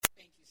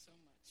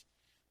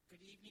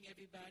Good evening,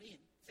 everybody,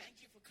 and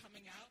thank you for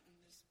coming out in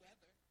this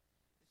weather.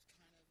 It's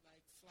kind of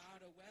like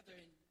Florida weather,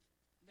 and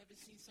never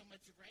seen so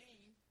much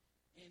rain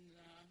in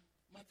the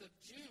month of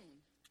June.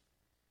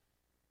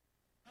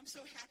 I'm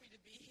so happy to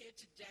be here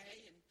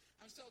today, and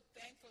I'm so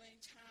thankful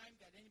anytime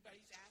that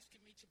anybody's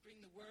asking me to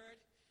bring the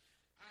word.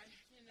 I,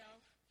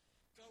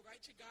 go right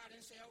to God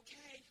and say,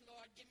 okay,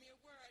 Lord, give me a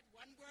word.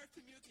 One word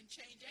from you can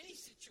change any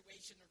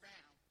situation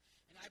around,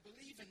 and I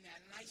believe in that,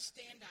 and I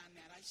stand on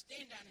that. I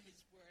stand on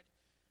his word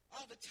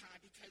all the time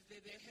because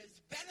there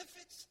has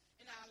benefits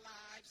in our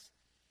lives,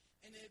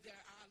 and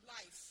they're our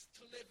life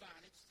to live on.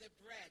 It's the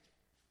bread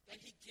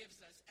that he gives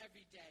us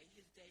every day,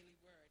 his daily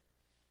word.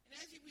 And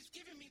as he was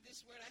giving me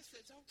this word, I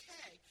said,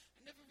 okay. I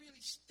never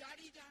really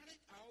studied on it.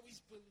 I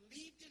always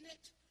believed in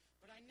it,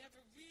 but I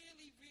never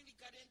really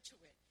got into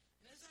it.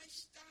 And as I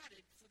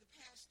started for the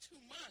past 2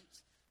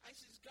 months, I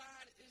said,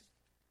 God,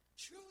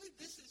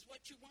 this is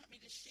what you want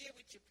me to share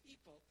with your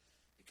people.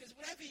 Because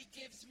whatever he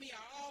gives me,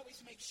 I always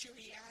make sure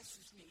he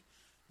asks me,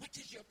 what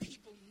does your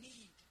people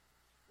need?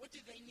 What do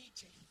they need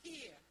to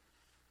hear?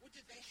 What do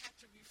they have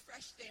to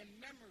refresh their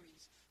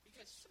memories?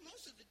 Because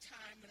most of the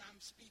time when I'm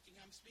speaking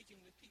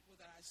with people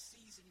that are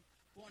seasoned,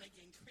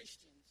 born-again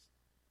Christians,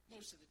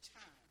 most of the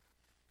time.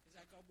 Because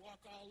I go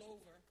walk all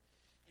over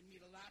and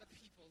meet a lot of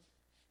people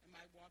in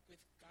my walk with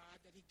God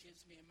that he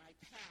gives me in my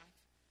path.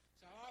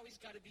 So I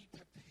always got to be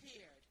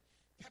prepared.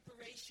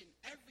 Preparation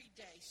every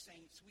day,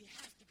 saints. We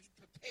have to be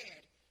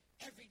prepared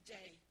every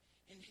day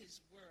in his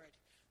word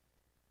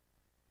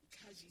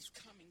because he's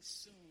coming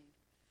soon.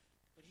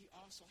 But he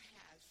also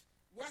has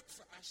work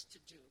for us to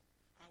do.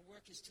 Our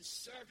work is to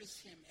service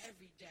him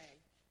every day,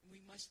 and we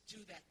must do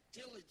that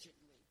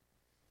diligently.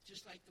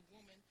 Just like the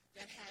woman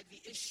that had the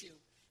issue,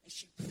 and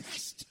she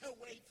pressed her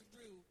way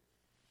through,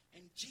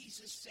 and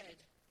Jesus said,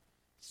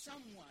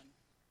 someone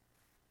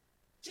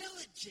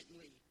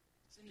diligently,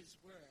 it's in his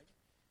word,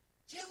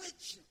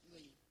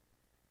 diligently,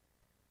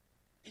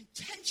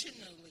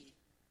 intentionally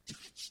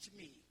touched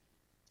me.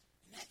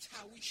 And that's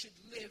how we should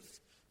live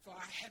for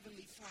our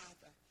Heavenly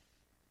Father.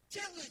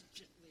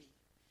 Diligently,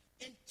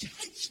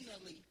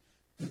 intentionally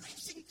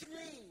pressing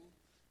through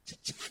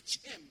to touch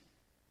him.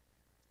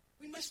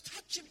 We must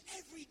touch him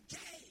every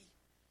day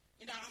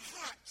in our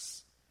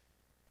hearts.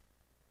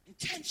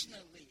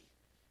 Intentionally.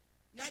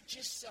 Not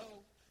just so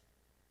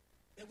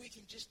that we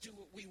can just do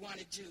what we want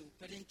to do,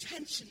 but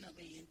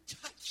intentionally and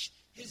touch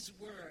his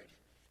word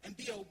and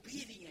be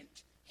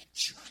obedient and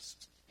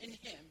trust in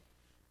him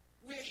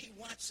where he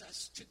wants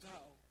us to go,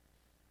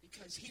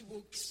 because he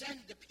will send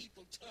the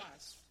people to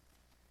us.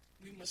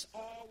 We must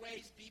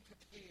always be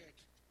prepared.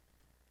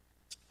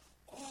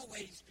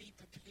 Always be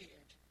prepared.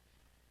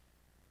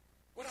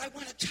 What I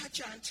want to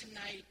touch on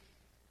tonight,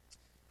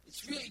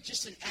 it's really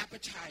just an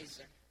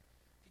appetizer,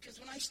 because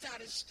when I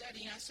started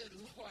studying, I said,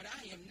 Lord,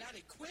 I am not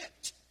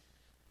equipped.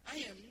 I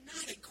am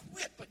not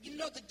equipped. But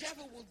the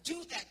devil will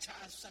do that to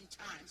us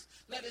sometimes.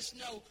 Let us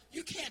know,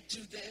 you can't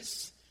do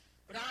this.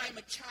 But I am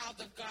a child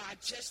of God,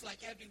 just like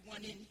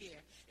everyone in here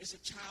is a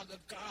child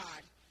of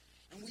God.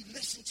 And we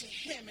listen to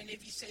him. And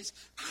if he says,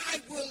 I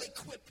will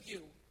equip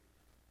you,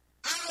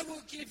 I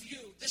will give you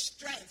the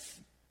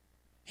strength.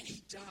 And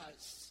he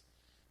does.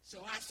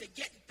 So I say,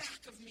 get back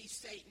of me,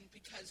 Satan,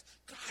 because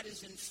God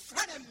is in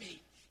front of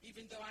me.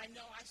 Even though I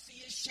know I see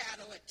his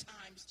shadow at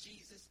times,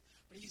 Jesus.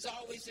 But he's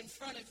always in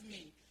front of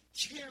me,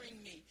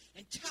 cheering me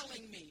and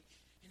telling me.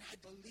 And I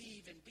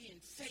believe in being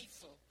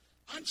faithful.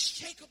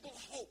 Unshakable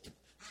hope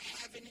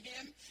I have in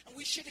him. And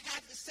we should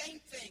have the same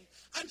thing.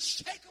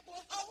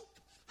 Unshakable hope,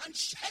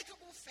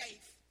 unshakable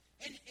faith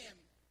in him.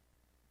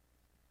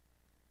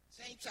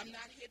 Saints, I'm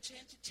not here to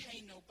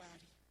entertain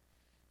nobody.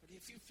 But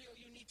if you feel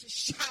you need to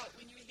shout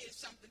when you hear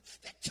something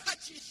that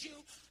touches you,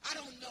 I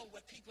don't know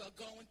what people are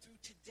going through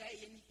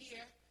today in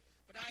here.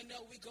 But I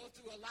know we go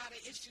through a lot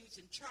of issues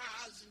and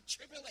trials and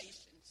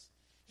tribulations.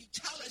 He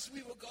tells us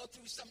we will go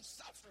through some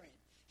suffering.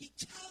 He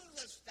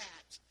tells us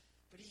that.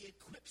 But he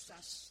equips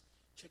us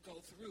to go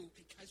through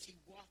because he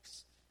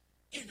walks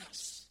in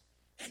us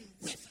and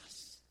with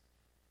us.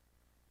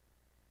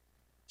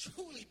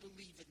 Truly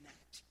believe in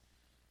that.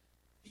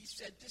 He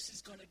said this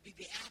is going to be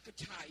the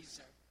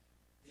appetizer.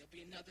 There'll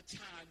be another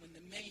time when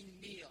the main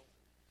meal.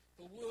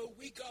 But will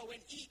we go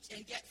and eat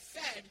and get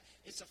fed?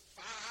 It's a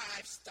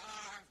 5-star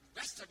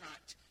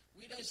restaurant.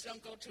 We just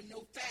don't go to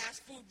no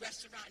fast food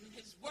restaurant in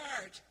his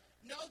word.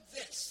 Know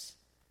this.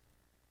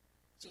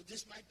 So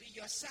this might be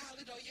your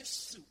salad or your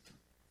soup.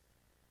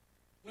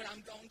 What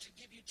I'm going to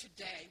give you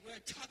today, we're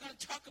going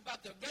to talk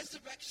about the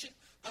resurrection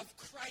of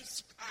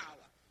Christ's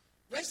power.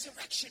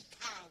 Resurrection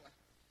power.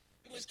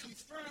 It was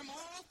confirmed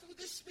all through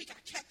this week. I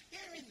kept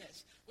hearing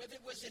this. Whether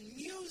it was in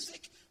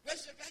music,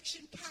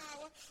 resurrection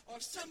power, or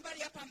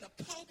somebody up on the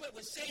pulpit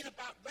was saying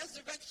about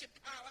resurrection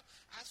power,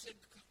 I said,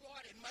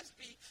 Lord,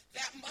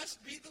 that must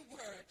be the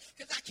word.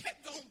 Because I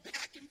kept going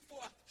back and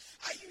forth.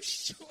 Are you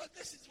sure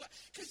this is what?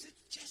 Because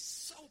it's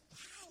just so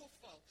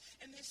powerful.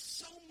 And there's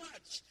so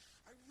much.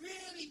 I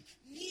really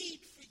need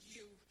for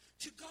you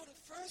to go to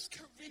 1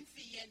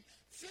 Corinthians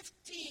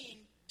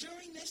 15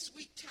 during this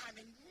week time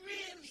and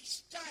really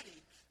study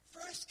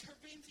 1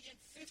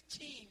 Corinthians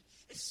 15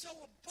 is so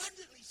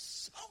abundantly,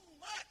 so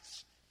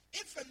much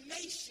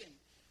information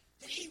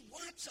that he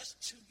wants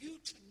you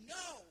to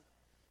know,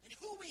 and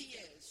who he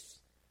is,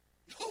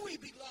 and who we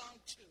belong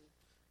to.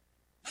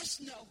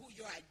 Must know who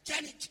your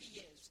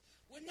identity is.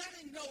 We're not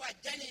in no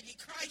identity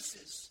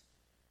crisis.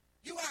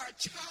 You are a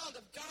child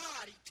of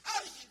God. He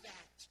tells you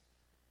that.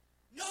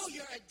 Know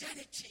your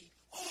identity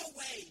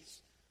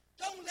always.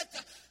 Don't let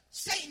the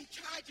Satan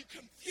try to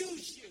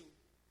confuse you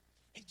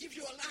and give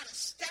you a lot of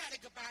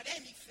static about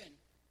anything.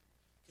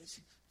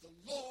 Because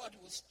the Lord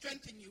will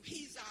strengthen you.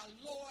 He's our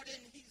Lord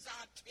and he's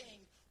our King.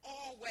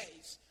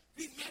 Always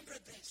remember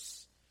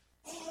this.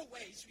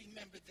 Always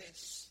remember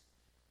this.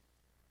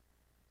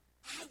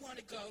 I want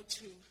to go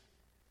to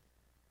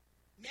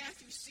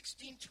Matthew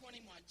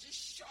 16:21,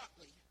 just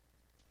shortly.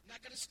 I'm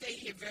not going to stay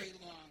here very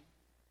long.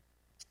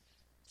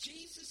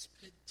 Jesus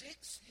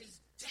predicts his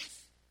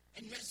death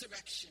and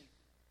resurrection,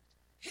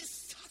 his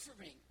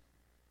suffering.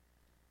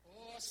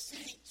 Oh,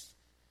 saints,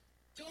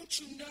 don't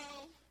you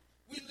know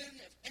we live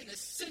in a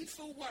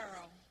sinful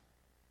world?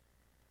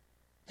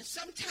 And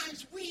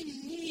sometimes we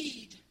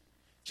need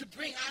to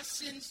bring our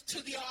sins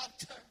to the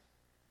altar.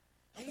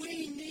 And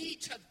we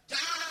need to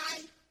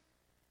die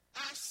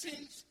our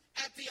sins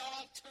at the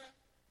altar,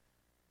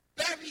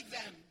 bury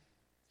them,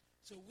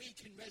 so we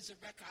can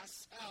resurrect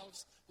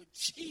ourselves with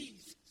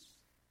Jesus.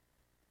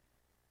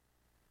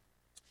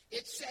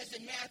 It says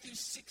in Matthew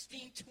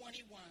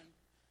 16:21,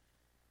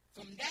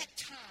 from that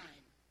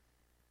time,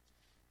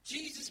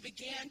 Jesus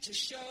began to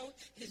show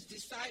his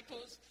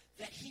disciples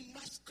that he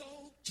must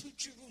go to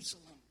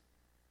Jerusalem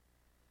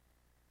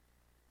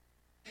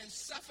and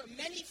suffer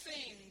many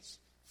things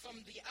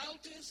from the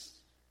elders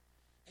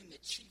and the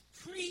chief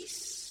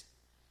priests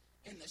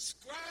and the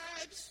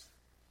scribes,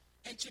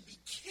 and to be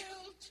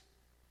killed,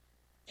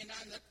 and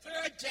on the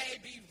third day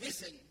be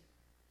risen.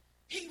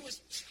 He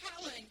was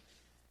telling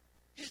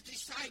his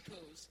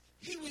disciples,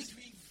 he was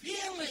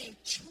revealing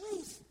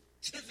truth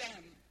to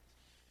them.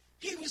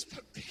 He was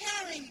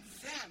preparing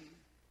them,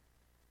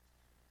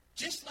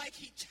 just like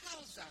he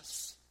tells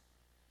us.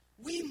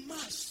 We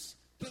must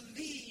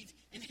believe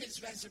in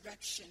his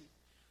resurrection.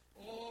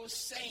 Oh,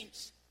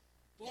 saints,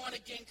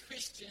 born-again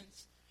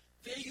Christians,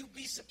 there you'll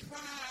be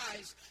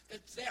surprised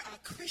that there are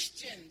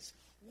Christians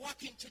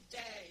walking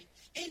today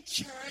in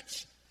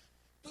church,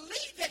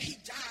 believe that he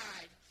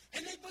died,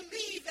 and they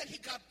believe that he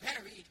got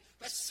buried,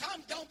 but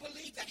some don't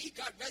believe that he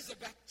got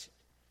resurrected.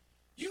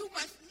 You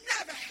must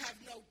never have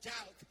no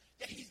doubt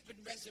that he's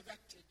been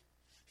resurrected,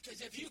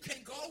 because if you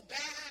can go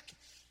back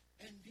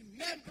and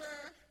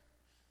remember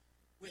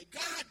where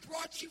God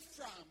brought you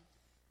from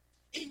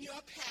in your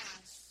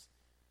past,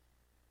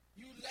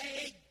 you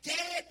lay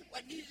dead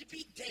what needed to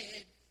be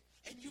dead,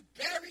 and you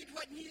buried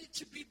what needed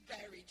to be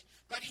buried.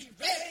 But he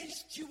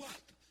raised you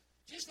up,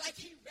 just like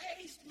he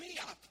raised me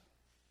up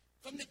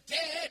from the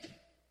dead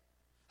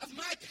of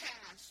my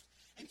past.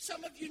 And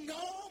some of you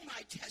know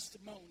my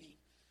testimony.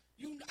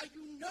 You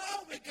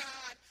know where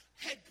God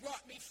had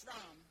brought me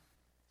from.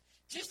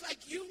 Just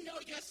like you know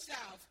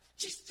yourself.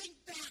 Just think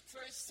back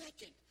for a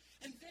second.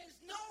 And there's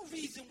no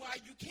reason why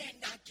you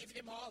cannot give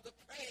him all the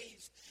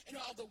praise and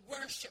all the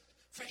worship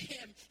for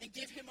him and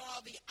give him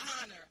all the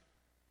honor.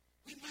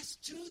 We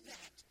must do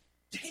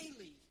that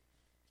daily,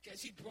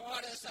 because he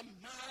brought us a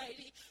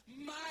mighty,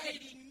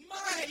 mighty,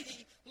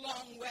 mighty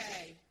long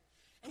way.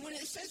 And when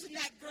it says in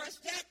that verse,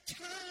 that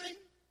time,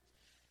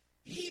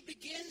 he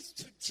begins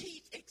to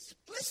teach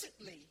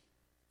explicitly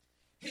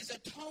his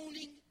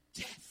atoning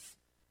death.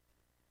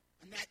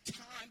 And that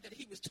time that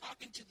he was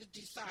talking to the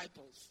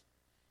disciples.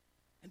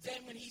 And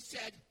then when he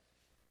said,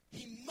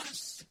 he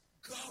must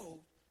go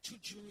to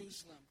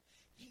Jerusalem.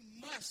 He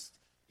must.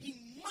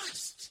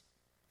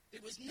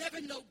 There was never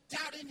no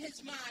doubt in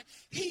his mind.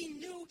 He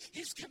knew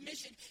his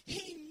commission.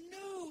 He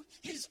knew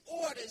his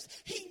orders.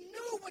 He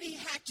knew what he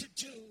had to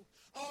do.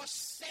 Oh,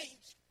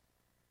 saints,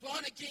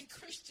 born-again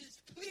Christians,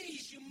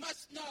 please, you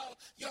must know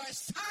your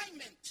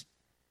assignment.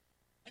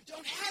 And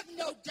don't have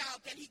no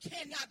doubt that he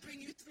cannot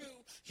bring you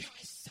through your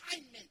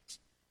assignment,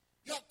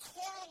 your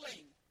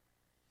calling.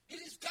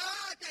 It is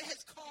God that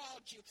has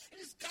called you. It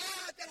is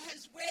God that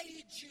has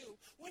waited you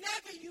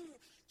whenever you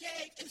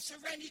gave and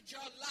surrendered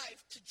your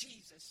life to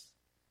Jesus.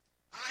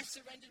 I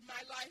surrendered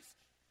my life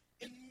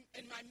in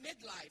my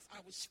midlife. I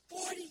was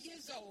 40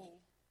 years old,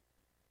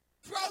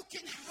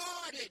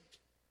 broken-hearted,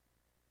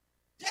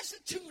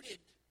 destituted,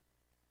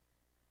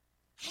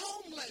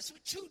 homeless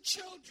with 2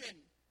 children,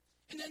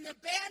 in an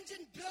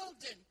abandoned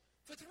building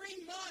for 3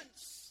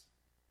 months.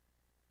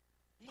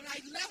 When I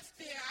left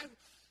there, I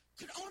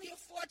could only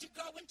afford to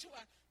go into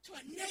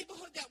a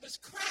neighborhood that was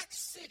crack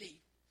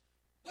city.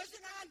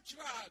 Wasn't on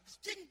drugs,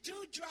 didn't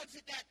do drugs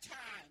at that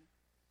time.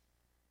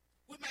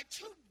 With my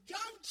 2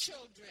 young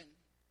children.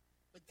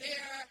 But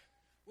there,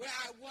 where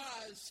I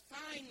was,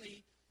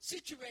 finally,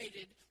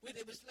 situated where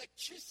there was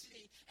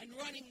electricity and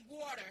running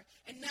water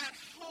and not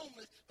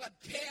homeless, but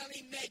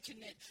barely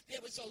making it.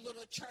 There was a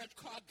little church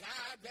called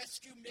God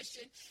Rescue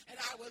Mission, and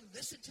I would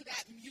listen to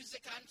that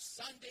music on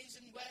Sundays,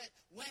 and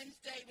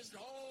Wednesday was an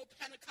old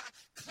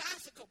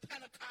classical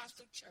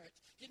Pentecostal church.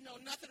 Didn't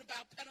know nothing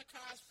about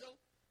Pentecostal,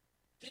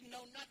 didn't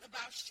know nothing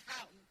about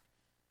shouting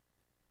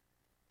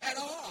at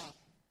all.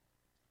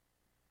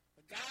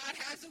 God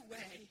has a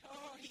way.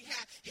 Oh, he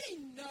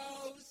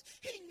knows.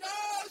 He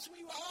knows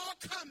we were all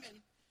coming.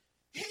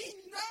 He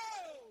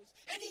knows.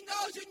 And he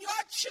knows in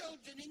your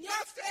children, in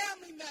your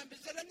family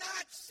members that are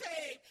not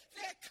saved,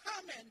 they're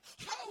coming.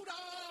 Hold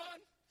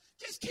on.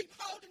 Just keep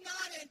holding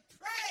on and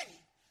pray.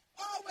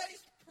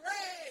 Always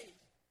pray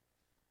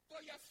for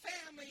your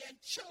family and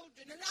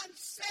children and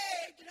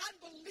unsaved and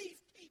unbelief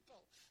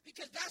people.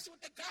 Because that's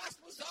what the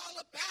gospel is all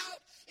about.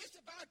 It's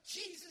about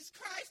Jesus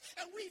Christ.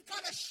 And we've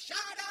got to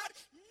shout out,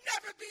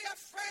 never be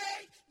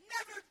afraid.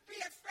 Never be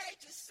afraid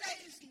to say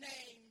his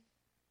name.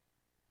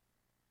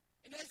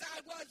 And as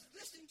I was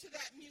listening to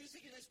that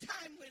music and as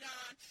time went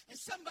on,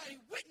 and somebody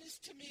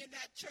witnessed to me in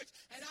that church,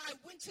 and I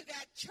went to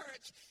that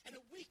church, and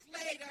a week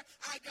later,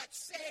 I got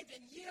saved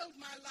and yielded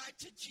my life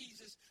to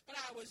Jesus.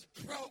 But I was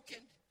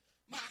broken.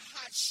 My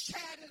heart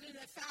shattered in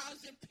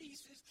 1,000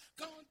 pieces,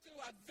 going through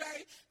a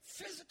very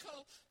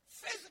physical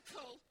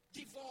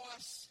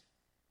divorce.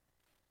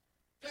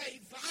 Very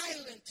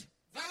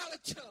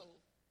volatile.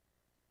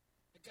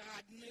 But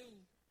God knew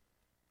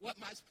what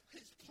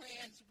his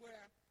plans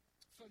were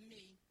for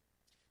me.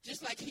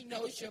 Just like he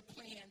knows your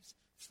plans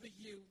for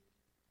you.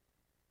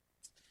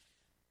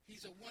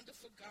 He's a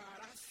wonderful God.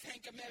 I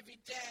thank him every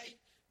day.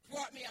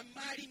 Brought me a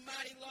mighty,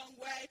 mighty long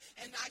way,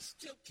 and I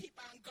still keep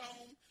on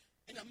going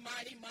in a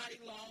mighty, mighty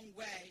long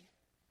way.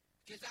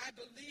 Because I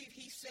believe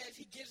he says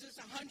he gives us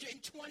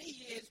 120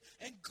 years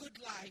and good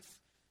life.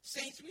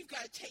 Saints, we've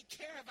got to take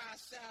care of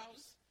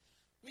ourselves.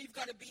 We've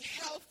got to be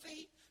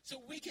healthy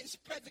so we can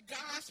spread the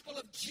gospel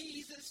of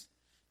Jesus.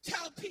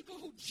 Tell people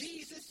who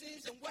Jesus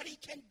is and what he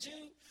can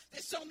do.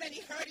 There's so many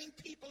hurting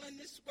people in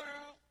this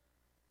world.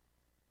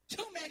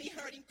 Too many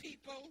hurting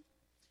people.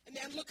 And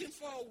they're looking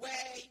for a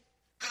way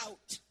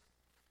out.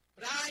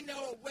 But I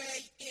know a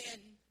way in.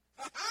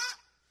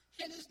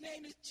 And his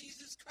name is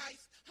Jesus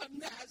Christ of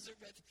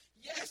Nazareth.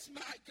 Yes,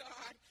 my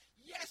God.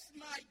 Yes,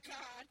 my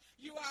God.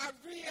 You are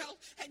real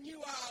and you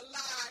are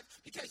alive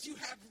because you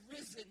have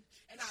risen.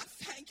 And I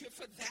thank you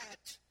for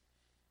that.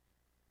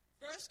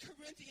 1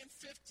 Corinthians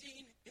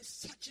 15 is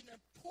such an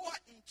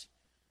important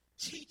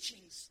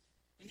teachings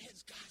in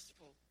his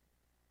gospel.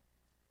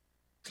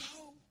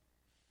 Go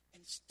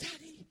and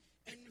study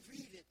and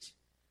read it.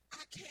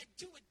 I can't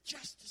do it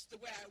justice the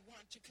way I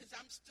want to because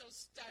I'm still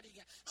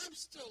studying. I'm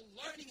still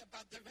learning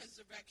about the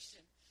resurrection.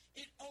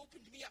 It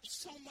opened me up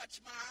so much,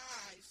 my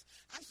eyes.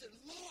 I said,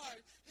 Lord,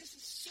 this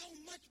is so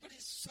much, but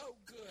it's so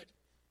good.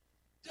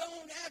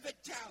 Don't ever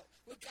doubt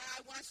what God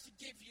wants to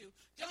give you.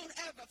 Don't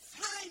ever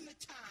find the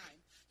time.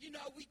 You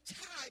know, we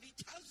tithe. He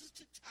tells us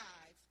to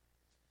tithe.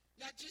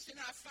 Not just in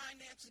our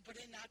finances, but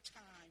in our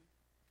time.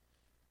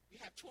 We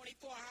have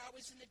 24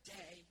 hours in a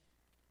day.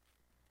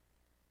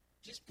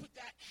 Just put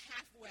that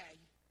halfway,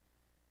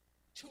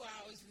 2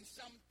 hours and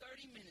some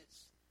 30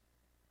 minutes.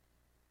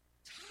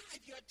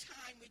 Tithe your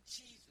time with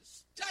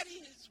Jesus. Study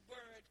his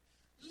word.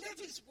 Live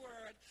his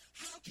word.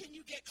 How can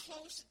you get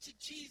closer to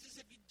Jesus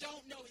if you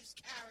don't know his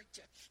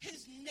character,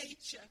 his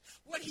nature,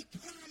 what he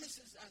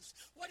promises us,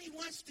 what he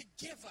wants to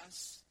give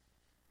us?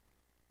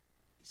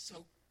 He's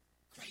so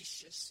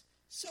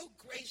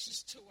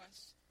gracious to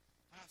us.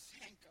 I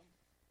thank him.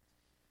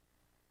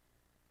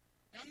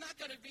 Now, I'm not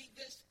going to read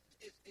this.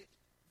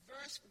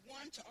 Verse 1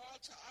 to all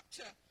to up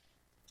to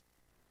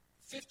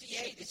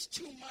 58 is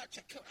too much.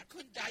 I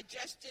couldn't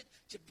digest it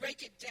to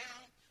break it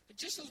down. But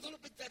just a little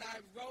bit that I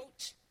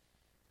wrote.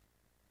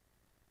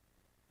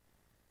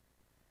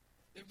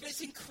 The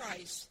risen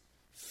Christ,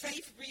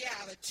 faith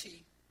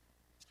reality.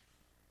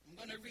 I'm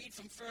going to read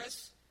from 1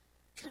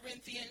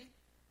 Corinthians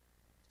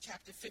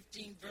chapter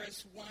 15,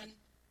 verse 1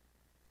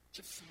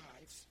 to 5.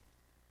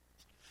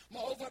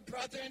 Moreover,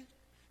 brethren,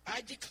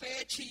 I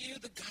declare to you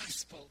the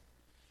gospel,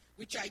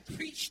 which I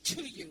preach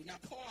to you. Now,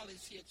 Paul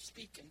is here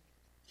speaking.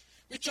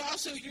 Which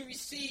also you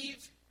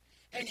receive,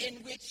 and in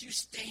which you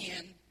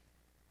stand,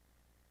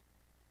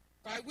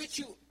 by which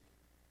you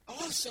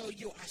also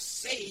you are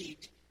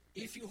saved,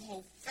 if you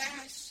hold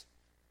fast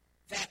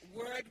that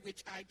word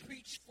which I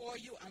preached for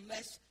you,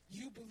 unless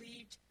you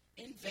believed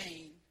in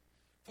vain.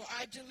 For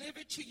I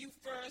delivered to you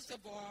first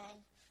of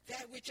all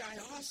that which I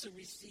also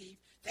received,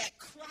 that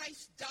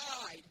Christ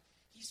died.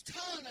 He's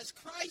telling us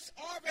Christ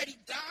already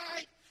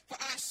died for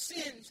our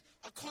sins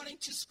according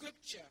to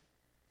Scripture.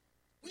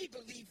 We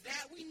believe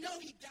that. We know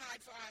he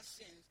died for our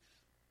sins.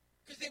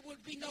 Because there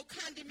would be no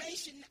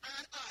condemnation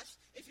on us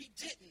if he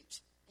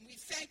didn't. And we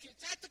thank you.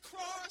 It's at the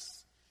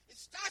cross. It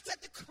starts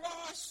at the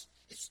cross.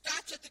 It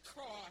starts at the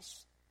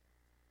cross.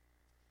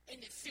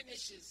 And it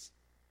finishes.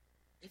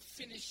 It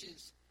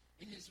finishes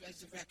in his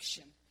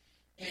resurrection.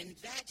 And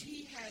that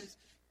he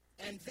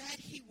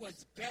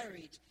was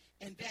buried.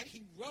 And that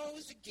he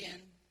rose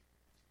again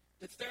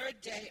the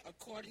third day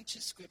according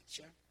to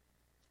Scripture.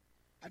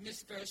 I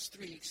missed verse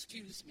 3,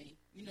 excuse me.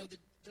 You know, the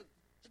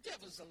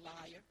devil's a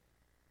liar.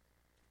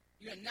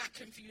 You're not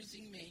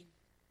confusing me.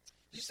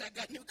 Just I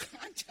got new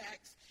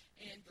contacts,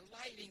 and the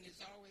lighting is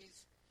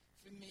always,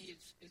 for me,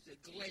 is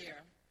a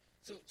glare.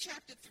 So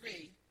chapter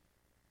 3,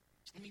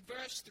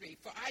 verse 3.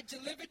 For I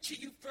delivered to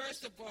you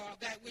first of all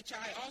that which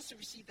I also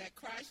received, that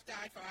Christ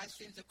died for our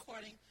sins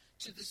according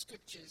to the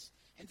Scriptures,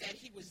 and that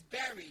he was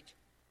buried.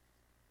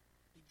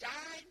 He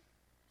died,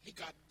 he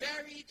got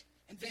buried,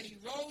 and then he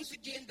rose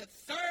again the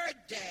third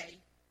day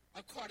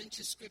according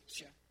to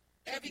Scripture.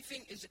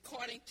 Everything is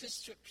according to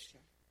Scripture.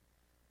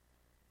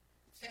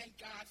 Thank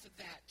God for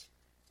that.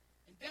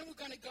 And then we're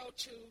going to go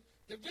to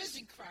the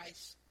risen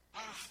Christ,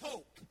 our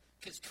hope,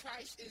 because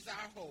Christ is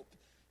our hope.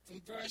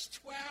 From verse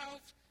 12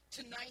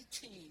 to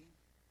 19.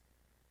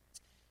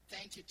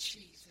 Thank you,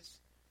 Jesus.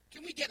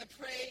 Can we get a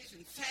praise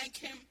and thank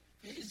him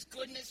for his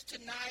goodness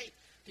tonight?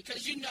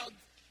 Because you know,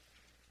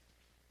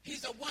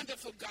 he's a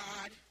wonderful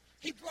God.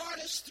 He brought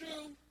us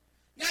through,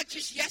 not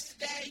just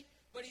yesterday,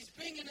 but he's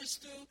bringing us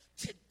through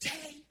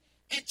today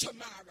and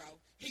tomorrow.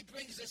 He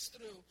brings us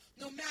through.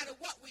 No matter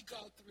what we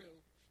go through,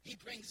 he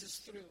brings us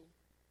through.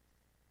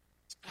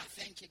 I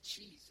thank you,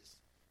 Jesus.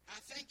 I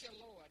thank you,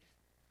 Lord.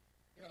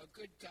 You're a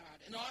good God,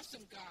 an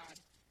awesome God,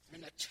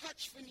 and a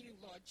touch from you,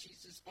 Lord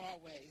Jesus,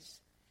 always.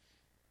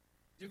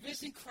 The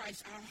risen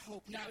Christ, our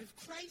hope. Now, if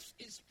Christ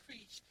is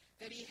preached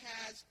that he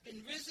has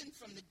been risen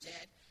from the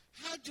dead,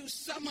 how do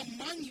some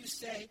among you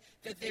say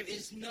that there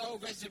is no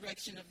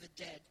resurrection of the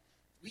dead?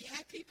 We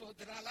have people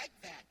that are like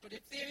that. But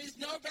if there is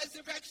no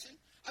resurrection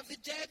of the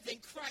dead, then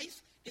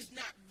Christ is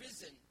not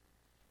risen.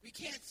 We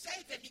can't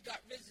say that he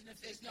got risen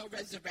if there's no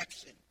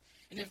resurrection.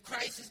 And if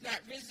Christ is not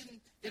risen,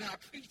 then our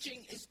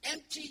preaching is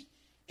empty,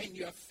 and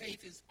your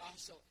faith is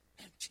also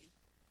empty.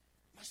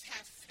 Must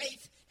have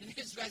faith in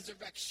his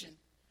resurrection.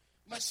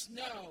 Must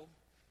know.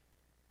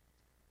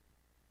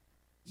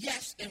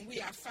 Yes, and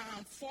we are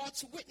found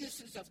false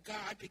witnesses of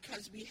God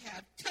because we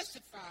have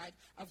testified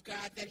of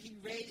God that he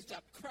raised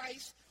up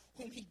Christ,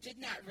 whom he did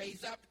not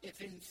raise up,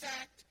 if in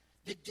fact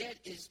the dead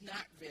is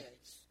not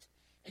raised.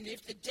 And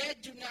if the dead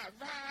do not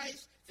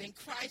rise, then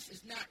Christ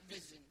is not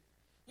risen.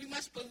 We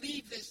must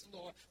believe this,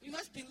 Lord. We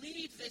must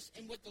believe this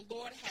in what the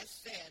Lord has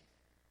said.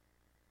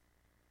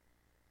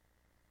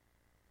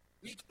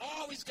 We're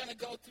always going to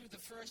go through the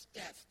first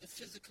death, the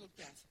physical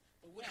death,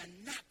 but we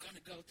are not going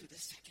to go through the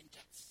second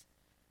death.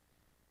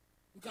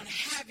 We're going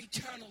to have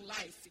eternal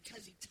life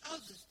because he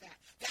tells us that.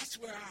 That's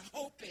where our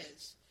hope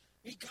is,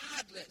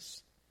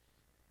 regardless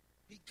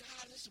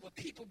of what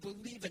people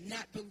believe and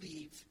not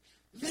believe.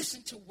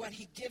 Listen to what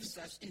he gives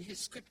us in his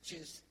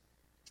scriptures.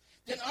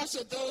 Then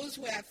also those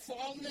who have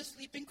fallen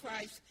asleep in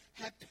Christ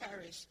have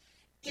perished.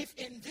 If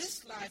in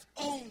this life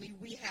only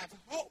we have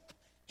hope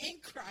in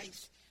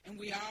Christ, and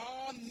we are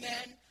all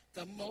men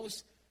the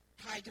most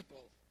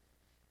pitiable,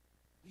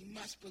 we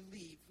must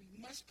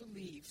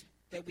believe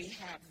that we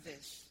have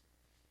this.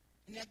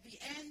 And at the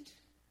end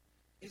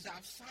is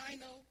our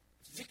final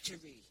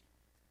victory.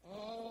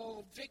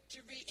 Oh,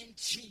 victory in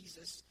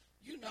Jesus.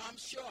 You know, I'm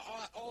sure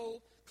our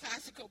old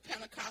classical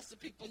Pentecostal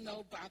people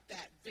know about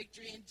that.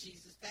 Victory in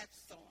Jesus, that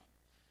song.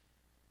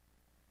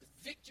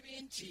 The victory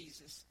in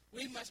Jesus.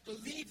 We must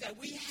believe that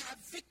we have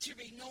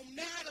victory no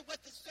matter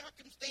what the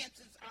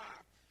circumstances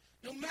are,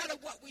 no matter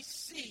what we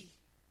see,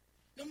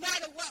 no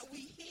matter what we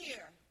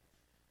hear,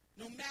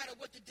 no matter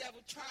what the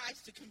devil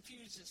tries to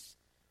confuse us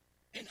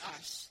in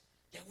us,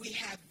 that we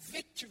have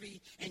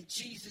victory in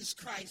Jesus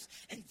Christ,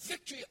 and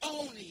victory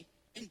only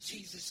in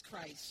Jesus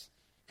Christ.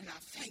 And I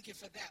thank you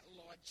for that,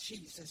 Lord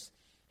Jesus.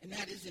 And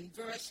that is in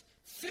verse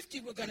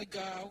 50 we're going to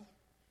go.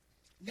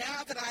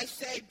 Now that I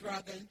say,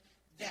 brethren,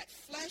 that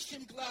flesh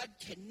and blood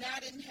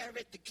cannot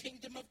inherit the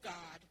kingdom of God.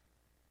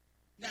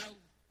 Now,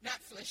 not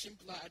flesh and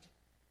blood.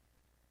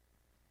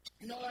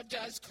 Nor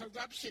does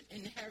corruption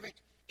inherit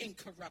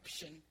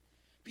incorruption.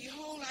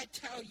 Behold, I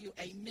tell you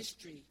a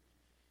mystery.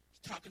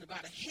 He's talking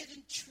about a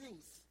hidden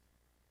truth.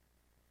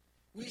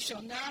 We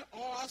shall not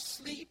all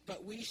sleep,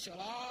 but we shall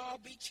all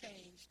be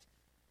changed.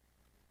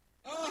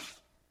 Oh,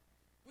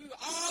 we will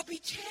all be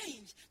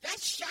changed.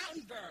 That's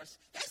shouting verse.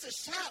 That's a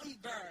shouting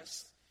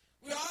verse.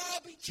 We'll all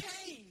be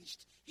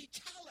changed. He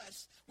tells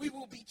us we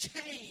will be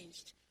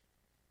changed.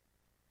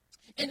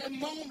 In a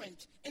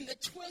moment, in the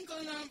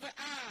twinkling of an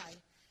eye,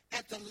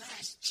 at the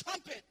last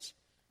trumpet.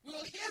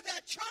 We'll hear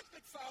that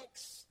trumpet,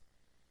 folks.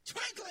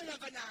 Twinkling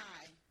of an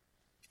eye.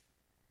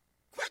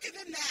 Quicker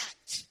than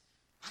that.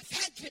 I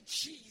thank you,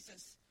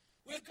 Jesus.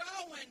 We're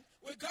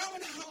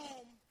going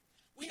home.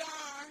 We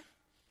are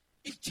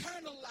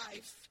eternal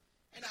life.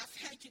 And I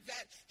thank you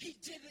that he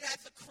did it at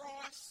the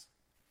cross.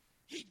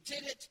 He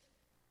did it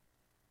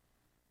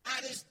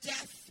at his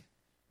death.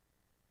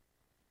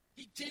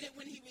 He did it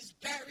when he was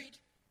buried.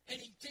 And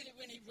he did it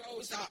when he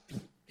rose up.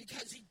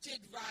 Because he did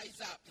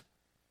rise up.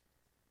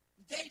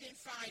 They didn't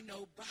find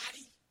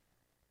nobody.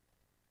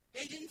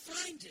 They didn't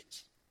find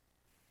it.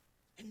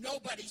 And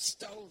nobody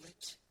stole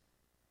it.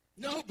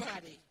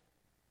 Nobody.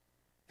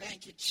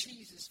 Thank you,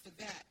 Jesus, for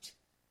that.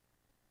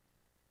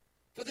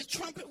 For the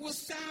trumpet will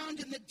sound,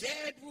 and the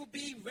dead will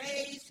be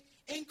raised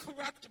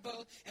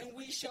incorruptible, and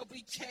we shall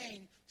be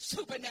changed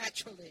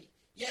supernaturally.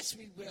 Yes,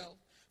 we will.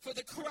 For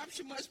the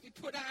corruption must be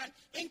put on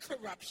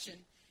incorruption,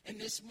 and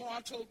this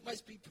mortal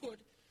must be put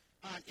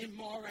on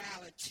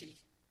immorality.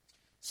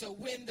 So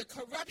when the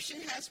corruption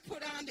has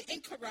put on the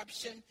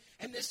incorruption,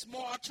 and this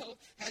mortal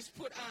has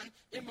put on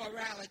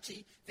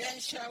immorality, then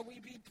shall we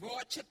be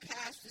brought to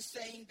pass the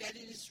saying that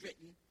it is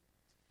written,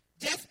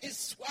 death is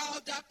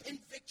swallowed up in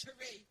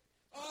victory.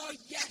 Oh,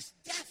 yes,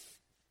 death.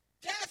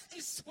 Death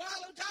is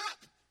swallowed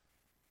up.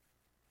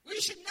 We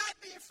should not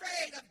be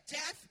afraid of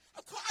death.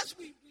 Of course,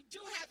 we do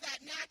have that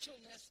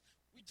naturalness.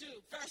 We do.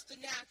 First the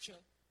natural,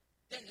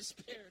 then the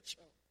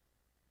spiritual.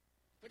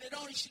 But it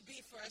only should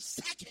be for a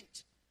second,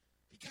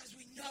 because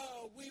we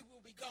know we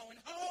will be going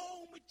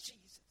home with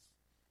Jesus.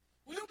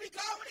 We'll be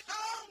going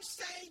home,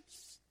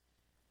 saints.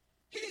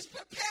 He's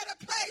prepared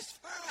a place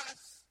for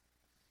us.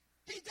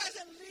 He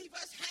doesn't leave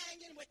us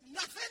hanging with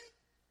nothing,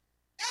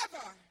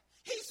 ever.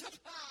 He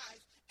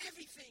supplies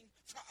everything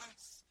for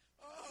us.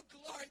 Oh,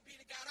 glory be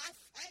to God. I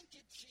thank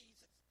you,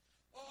 Jesus.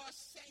 Oh,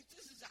 saints,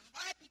 this is a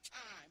happy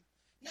time.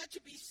 Not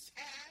to be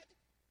sad.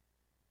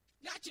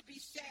 Not to be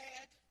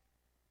sad.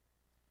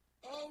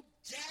 Oh,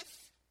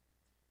 death,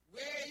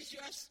 where is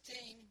your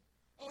sting?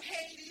 Oh,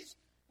 Hades,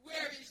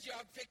 where is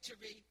your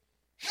victory?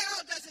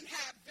 Hell doesn't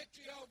have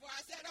victory over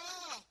us at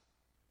all.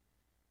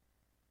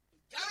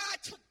 God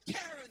took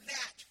care of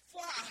that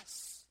for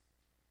us.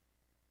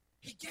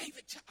 He gave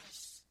it to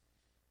us,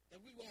 that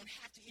we won't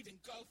have to even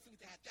go through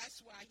that.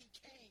 That's why he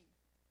came.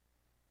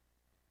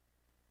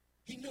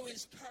 He knew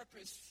his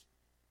purpose,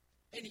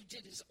 and he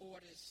did his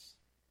orders.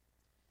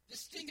 The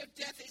sting of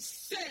death is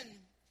sin,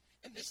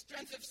 and the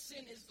strength of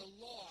sin is the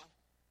law.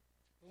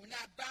 But we're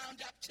not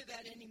bound up to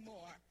that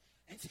anymore.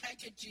 And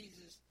thank you,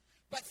 Jesus.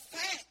 But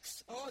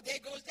thanks. Oh, there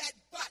goes that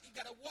but. You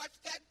got to watch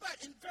that but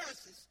in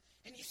verses.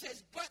 And he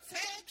says, but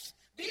thanks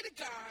be to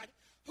God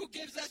who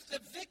gives us the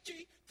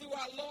victory through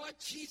our Lord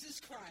Jesus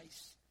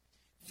Christ.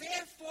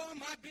 Therefore,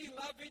 my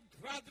beloved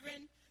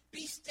brethren,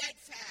 be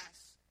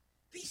steadfast.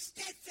 Be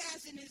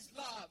steadfast in his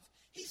love.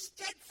 He's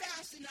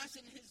steadfast in us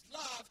in his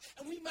love,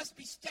 and we must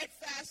be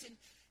steadfast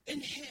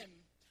in him.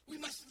 We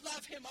must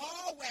love him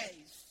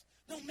always,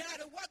 no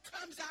matter what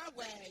comes our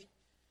way,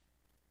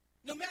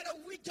 no matter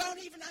we don't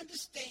even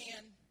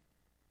understand.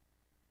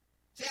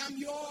 Say, I'm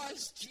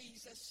yours,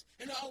 Jesus,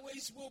 and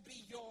always will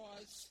be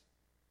yours.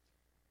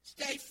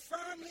 Stay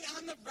firmly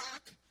on the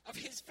rock of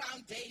his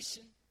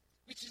foundation,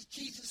 which is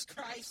Jesus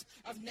Christ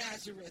of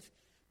Nazareth.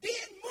 Be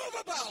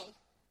immovable,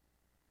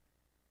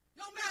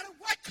 no matter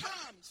what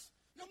comes,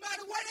 no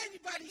matter what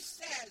anybody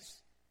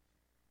says.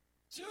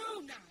 Do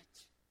not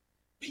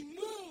be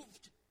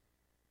moved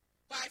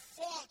by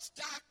false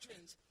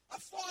doctrines or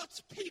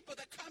false people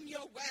that come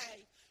your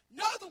way.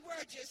 Know the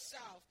word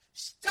yourself.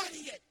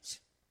 Study it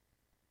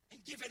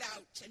and give it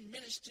out and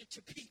minister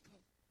to people.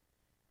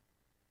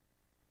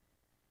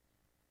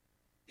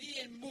 Be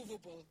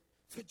immovable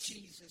for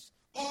Jesus,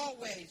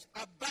 always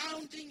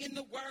abounding in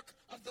the work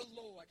of the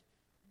Lord.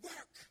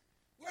 Work.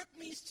 Work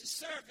means to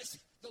service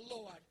the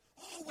Lord.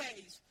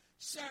 Always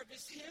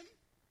service him.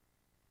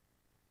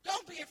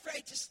 Don't be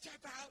afraid to step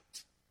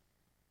out.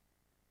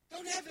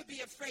 Don't ever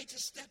be afraid to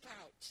step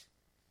out.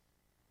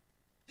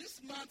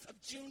 This month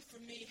of June for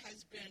me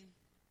has been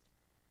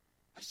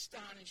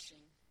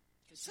astonishing.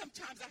 Because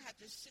sometimes I have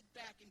to sit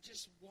back and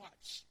just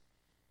watch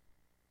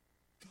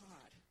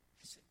God.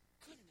 I said,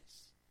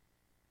 goodness.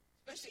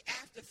 Especially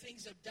after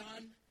things are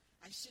done,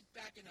 I sit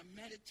back and I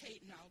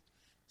meditate and I'll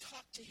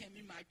talk to him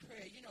in my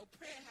prayer. You know,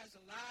 prayer has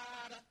a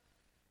lot of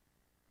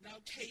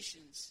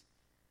notations.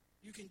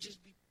 You can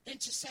just be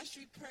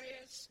intercessory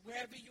prayers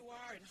wherever you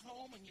are, at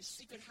home, in your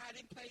secret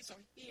hiding place, or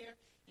here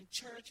in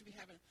church. We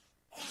have an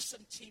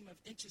awesome team of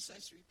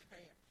intercessory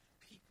prayer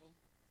people.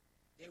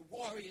 They're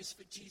warriors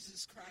for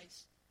Jesus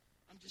Christ.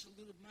 I'm just a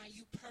little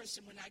minute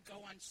person when I go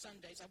on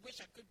Sundays. I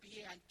wish I could be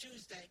here on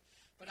Tuesday,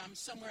 but I'm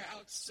somewhere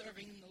else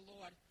serving the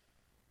Lord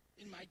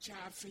in my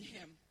job for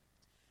him.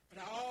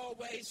 But I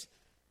always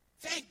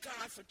thank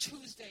God for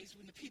Tuesdays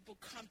when the people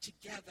come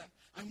together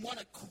on one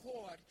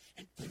accord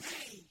and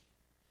pray,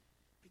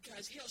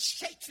 because he'll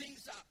shake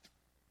things up.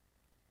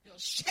 He'll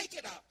shake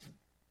it up.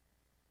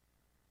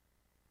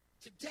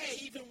 Today,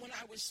 even when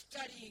I was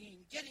studying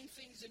and getting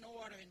things in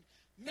order and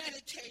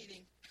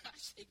meditating, I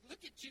said, look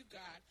at you,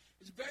 God.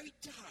 It's very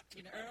dark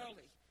and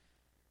early.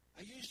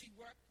 I usually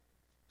work,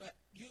 but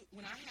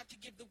when I have to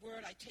give the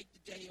word, I take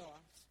the day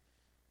off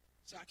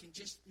so I can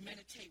just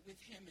meditate with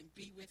him and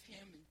be with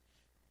him and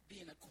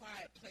be in a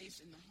quiet place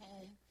in the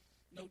home,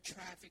 no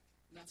traffic,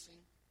 nothing.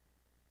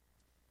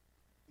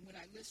 And when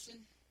I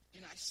listened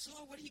and I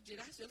saw what he did,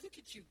 I said, look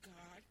at you,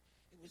 God.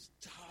 It was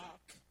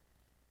dark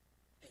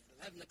at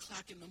 11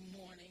 o'clock in the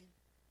morning,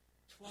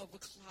 12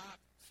 o'clock,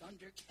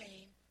 thunder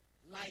came,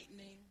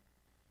 lightning.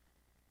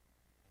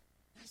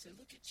 I said,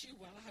 look at you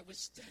while I was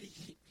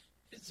studying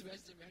his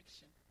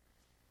resurrection.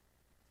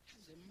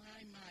 I said,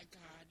 my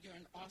God, you're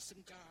an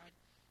awesome God.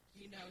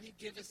 You know, he'll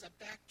give us a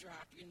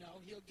backdrop, you know.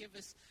 He'll give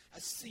us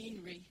a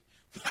scenery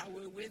while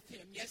we're with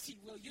him. Yes, he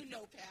will. You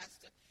know,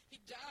 Pastor. He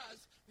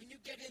does. When you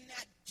get in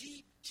that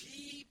deep,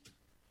 deep,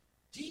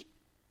 deep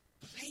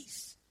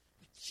place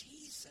with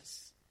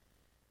Jesus,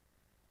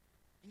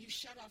 and you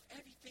shut off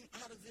everything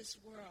out of this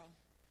world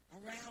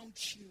around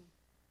you,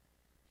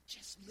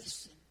 just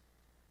listen.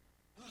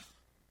 Oh,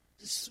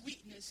 the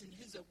sweetness in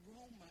his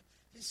aroma,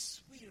 his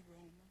sweet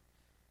aroma.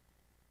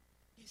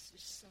 He's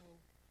just so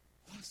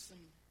awesome,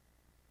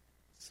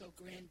 so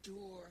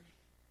grandeur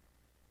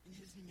in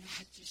his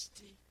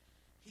majesty.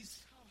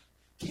 He's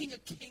King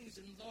of kings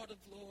and Lord of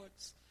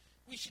lords.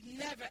 We should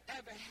never,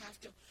 ever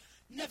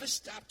never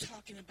stop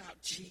talking about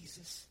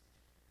Jesus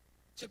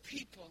to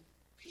people.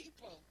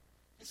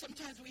 And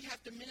sometimes we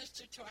have to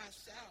minister to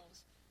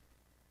ourselves.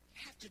 We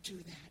have to do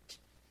that.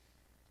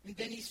 And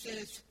then he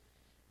says,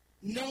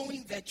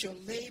 knowing that your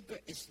labor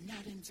is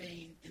not in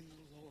vain in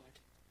the Lord.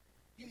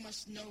 You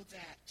must know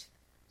that.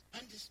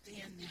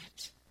 Understand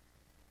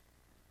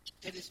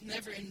that it's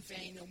never in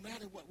vain, no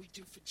matter what we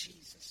do for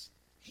Jesus.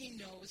 He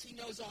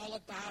knows all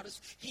about us.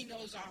 He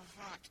knows our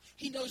heart.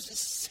 He knows the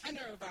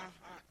center of our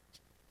heart.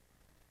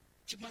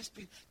 But you must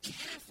be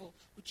careful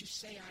what you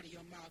say out of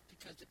your mouth,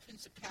 because the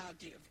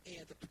principality of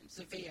air, the prince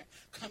of air,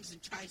 comes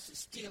and tries to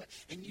steal it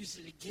and use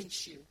it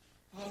against you.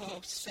 Oh,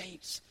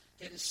 saints,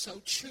 that is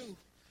so true.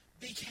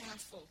 Be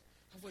careful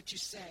of what you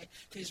say,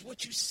 because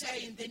what you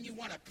say and then you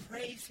want to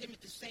praise him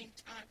at the same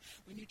time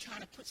when you're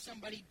trying to put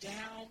somebody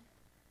down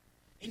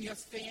in your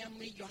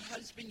family, your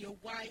husband, your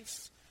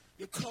wife,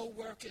 your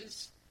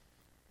co-workers,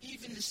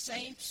 even the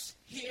saints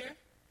here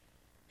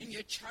in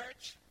your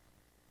church.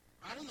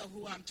 I don't know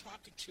who I'm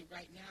talking to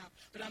right now,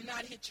 but I'm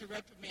not here to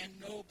reprimand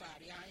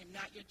nobody. I am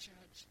not your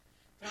judge.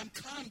 But I'm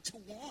come to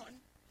warn.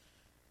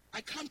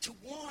 I come to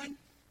warn.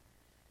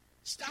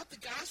 Stop the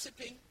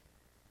gossiping.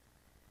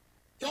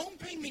 Don't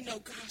bring me no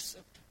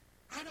gossip.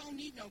 I don't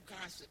need no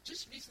gossip.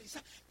 Just recently,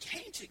 someone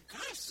came to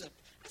gossip.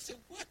 I said,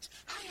 what?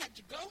 I had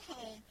to go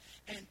home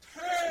and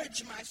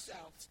purge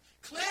myself,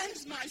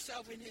 cleanse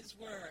myself in his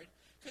word,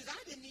 because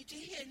I didn't need to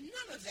hear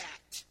none of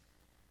that.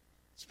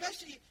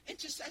 Especially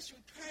intercessory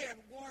prayer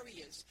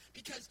warriors,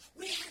 because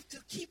we have to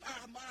keep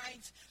our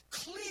minds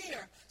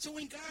clear. So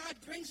when God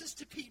brings us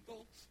to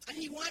people and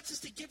he wants us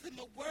to give them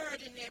a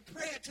word in their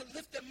prayer to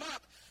lift them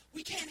up,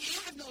 we can't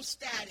have no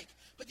static.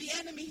 But the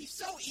enemy, he's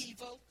so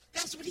evil,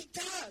 that's what he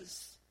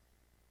does.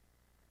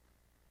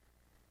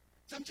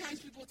 Sometimes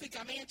people think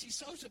I'm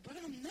antisocial, but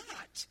I'm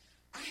not.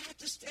 I have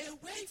to stay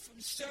away from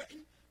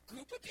certain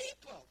group of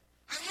people.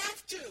 I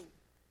have to.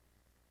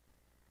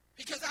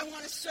 Because I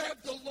want to serve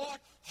the Lord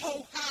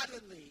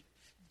wholeheartedly,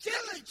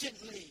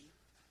 diligently.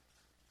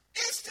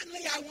 Instantly,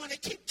 I want to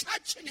keep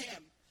touching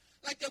him,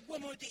 like the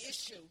woman with the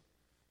issue.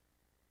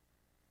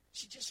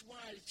 She just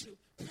wanted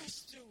to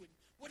press through and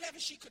whatever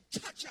she could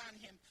touch on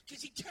him,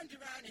 because he turned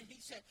around and he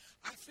said,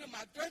 I feel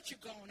my virtue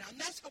going out. And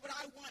that's what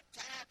I want to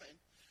happen.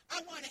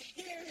 I want to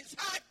hear his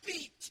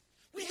heartbeat.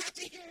 We have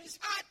to hear his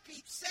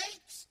heartbeat,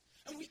 saints.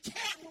 And we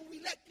can't when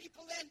we let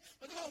people in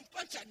with a whole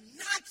bunch of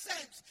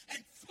nonsense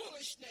and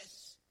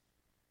foolishness.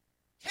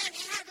 Can't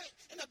have it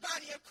in the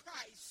body of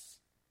Christ.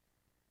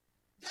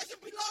 Doesn't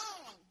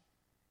belong.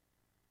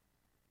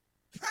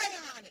 Pray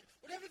on it.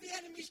 Whatever the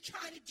enemy's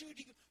trying to do to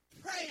you,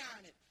 pray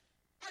on it.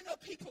 I know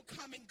people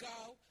come and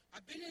go.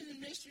 I've been in the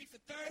ministry for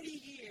 30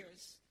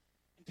 years.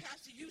 And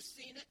Pastor, you've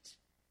seen it.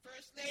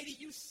 First Lady,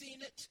 you've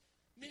seen it.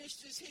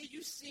 Ministers here,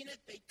 you've seen it.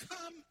 They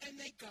come and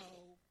they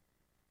go.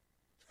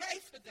 Pray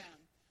for them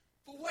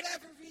for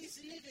whatever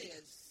reason it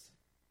is.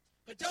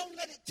 But don't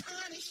let it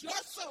tarnish your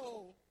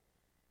soul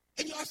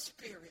and your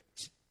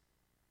spirit.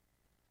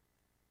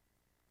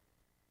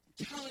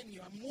 I'm telling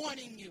you, I'm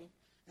warning you.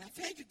 And I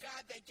thank you,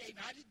 God, that gave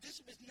me.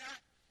 This was not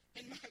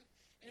in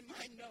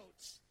my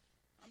notes.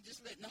 I'm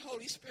just letting the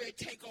Holy Spirit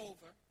take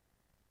over.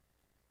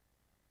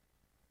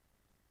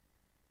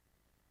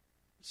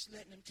 Just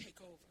letting him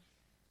take over.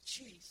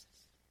 Jesus.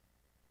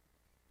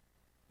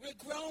 We're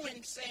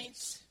growing,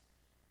 saints.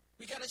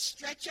 We got to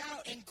stretch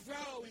out and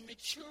grow and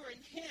mature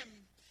in him,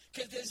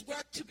 because there's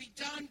work to be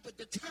done, but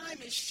the time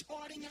is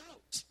shorting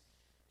out.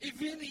 It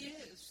really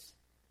is.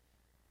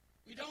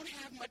 We don't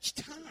have much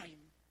time.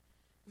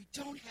 We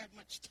don't have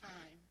much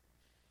time.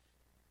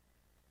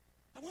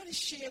 I want to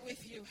share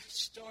with you a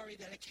story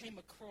that I came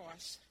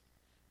across.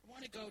 I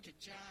want to go to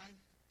John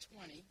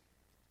 20.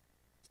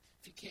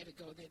 If you care to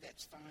go there,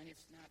 that's fine.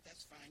 If not,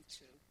 that's fine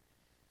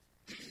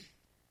too.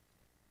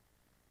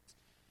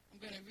 I'm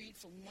going to read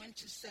from 1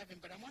 to 7,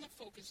 but I want to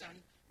focus on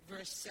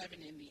verse 7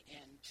 in the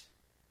end.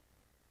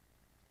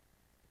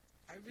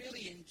 I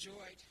really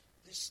enjoyed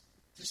the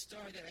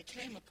story that I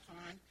came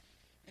upon,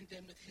 and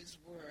then with his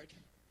word,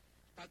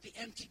 about the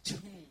empty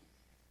tomb.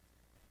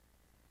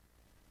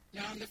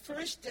 Now, on the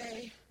first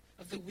day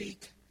of the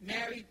week,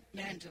 Mary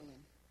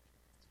Magdalene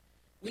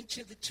went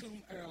to the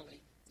tomb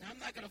early. Now, I'm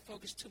not going to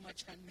focus too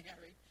much on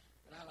Mary,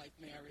 but I like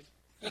Mary.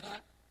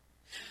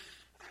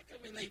 I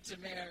can relate to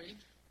Mary.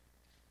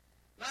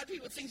 A lot of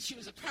people think she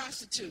was a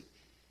prostitute.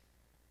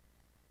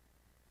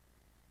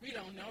 We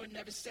don't know. It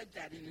never said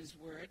that in his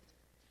word.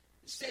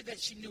 It said that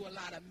she knew a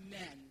lot of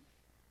men.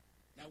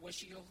 Now, was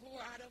she a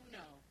whore? I don't know.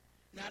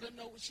 And I don't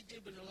know what she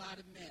did with a lot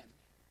of men.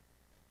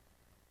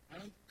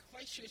 I'm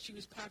quite sure she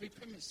was probably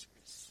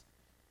promiscuous.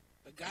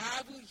 But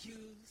God will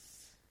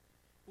use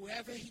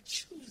whoever he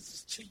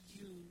chooses to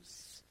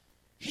use.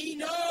 He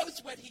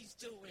knows what he's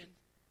doing.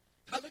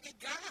 But look at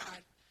God.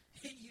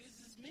 He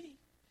uses me.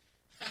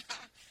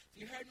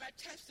 You heard my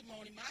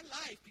testimony, my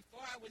life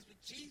before I was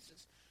with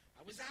Jesus.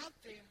 I was out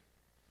there.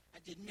 I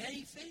did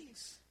many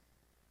things.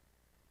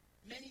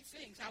 Many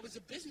things. I was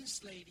a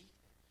business lady.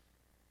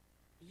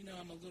 You know,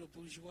 I'm a little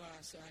bourgeois,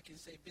 so I can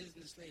say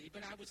business lady.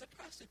 But I was a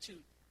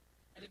prostitute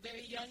at a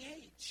very young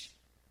age.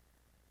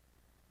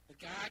 But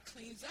God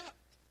cleans up.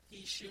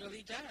 He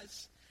surely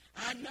does.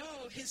 I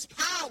know his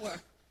power.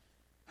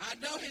 I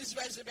know his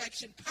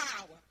resurrection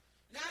power.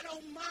 And I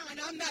don't mind.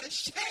 I'm not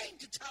ashamed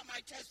to tell my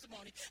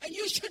testimony. And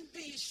you shouldn't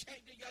be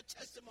ashamed of your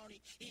testimony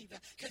either,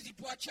 because he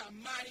brought you a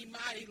mighty,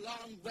 mighty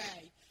long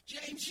way.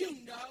 James,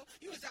 you know.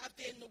 You was out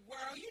there in the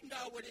world. You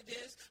know what it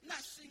is. I'm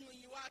not singling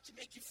you out to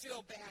make you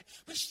feel bad.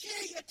 But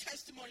share your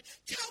testimony.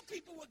 Tell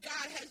people what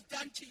God has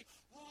done to you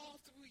all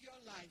through your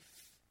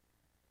life.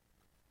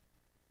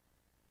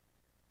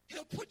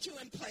 He'll put you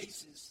in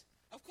places.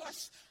 Of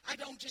course, I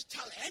don't just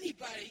tell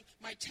anybody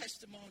my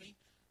testimony.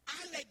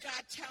 I let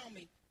God tell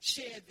me,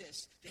 share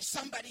this. There's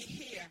somebody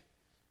here.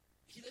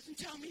 He doesn't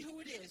tell me who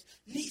it is.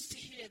 Needs to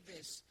hear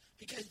this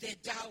because they're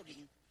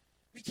doubting.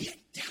 We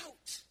can't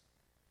doubt.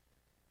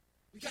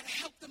 We got to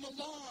help them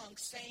along,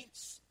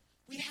 saints.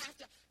 We have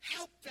to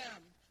help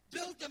them,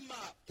 build them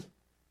up.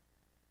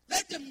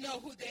 Let them know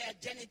who their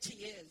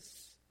identity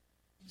is,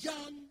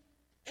 young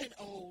and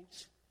old.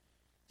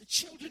 The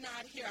children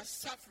out here are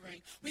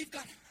suffering. We've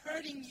got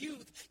hurting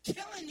youth,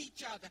 killing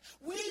each other.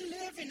 We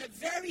live in a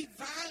very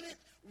violent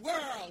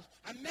world.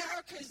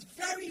 America is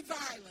very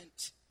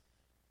violent.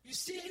 You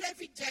see it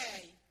every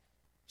day.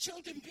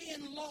 Children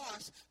being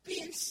lost,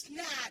 being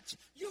snatched,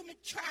 human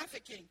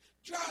trafficking,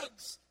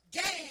 drugs,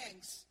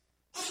 gangs,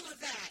 all of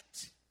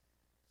that.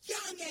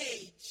 Young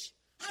age.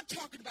 I'm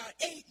talking about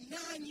 8,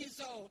 9 years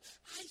old.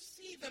 I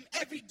see them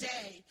every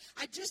day.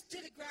 I just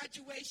did a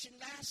graduation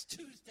last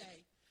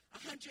Tuesday.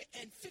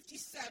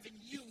 157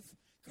 youth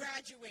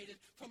graduated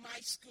from my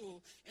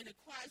school in a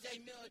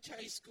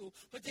quasi-military school,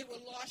 but they were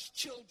lost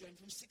children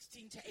from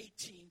 16 to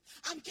 18.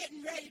 I'm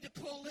getting ready to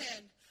pull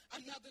in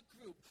another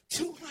group.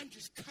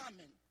 200's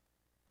coming.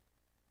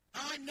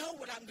 I know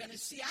what I'm going to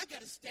see. I got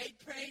to stay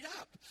prayed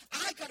up.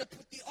 I got to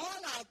put the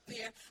all out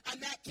there on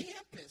that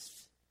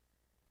campus.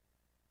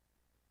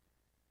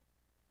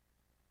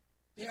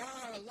 There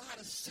are a lot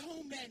of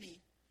so many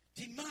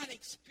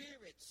demonic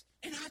spirits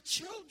and our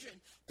children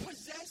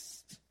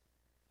possessed,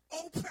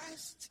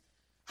 oppressed.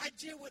 I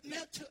deal with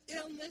mental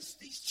illness,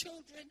 these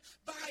children,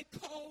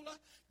 bipolar,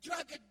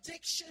 drug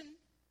addiction,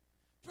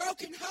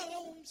 broken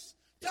homes,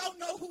 don't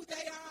know who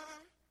they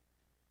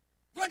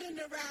are, running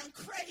around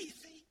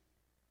crazy.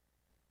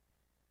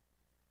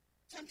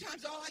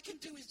 Sometimes all I can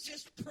do is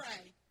just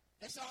pray.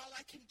 That's all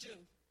I can do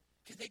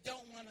because they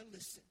don't want to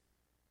listen.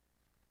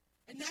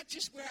 And not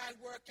just where I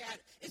work at,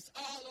 it's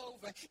all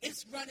over.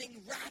 It's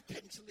running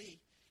rapidly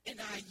in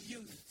our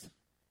youth.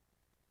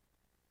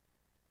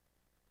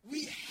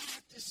 We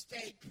have to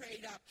stay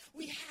prayed up.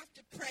 We have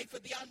to pray for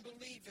the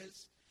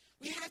unbelievers.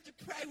 We have to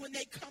pray when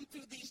they come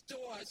through these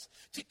doors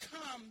to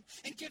come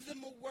and give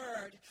them a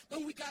word.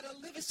 When we got to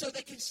live it so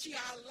they can see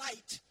our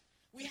light.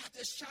 We have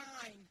to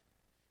shine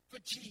for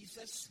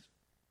Jesus.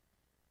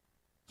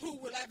 Who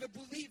will ever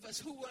believe us?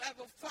 Who will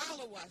ever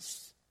follow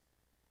us?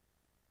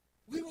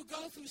 We will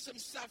go through some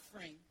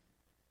suffering.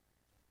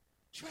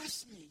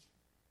 Trust me.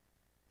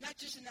 Not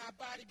just in our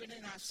body, but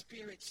in our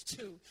spirits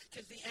too.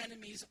 Because the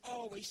enemy is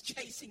always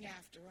chasing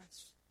after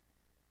us.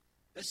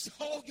 Let's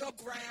hold your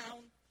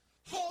ground.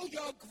 Hold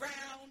your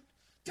ground.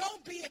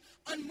 Don't be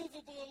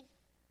unmovable.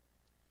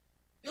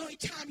 The only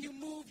time you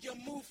move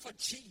for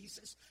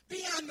Jesus.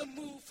 Be on the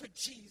move for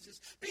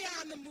Jesus. Be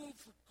on the move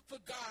for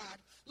God.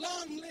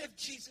 Long live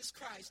Jesus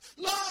Christ.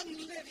 Long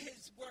live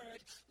his word.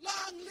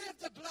 Long live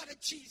the blood of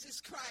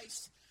Jesus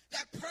Christ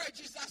that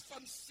purges us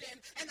from sin.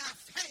 And I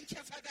thank you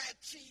for that,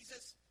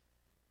 Jesus.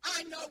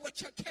 I know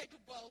what you're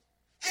capable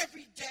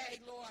every day,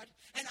 Lord,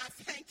 and I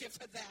thank you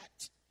for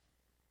that.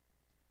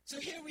 So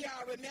here we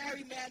are with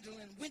Mary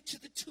Magdalene, went to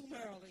the tomb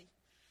early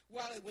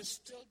while it was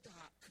still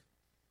dark.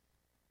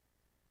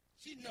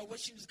 She didn't know what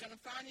she was going to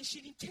find, and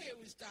she didn't care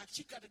it was dark.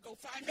 She got to go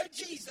find her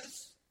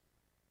Jesus.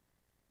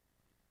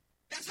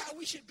 That's how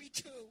we should be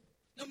too,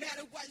 no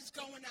matter what is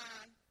going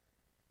on.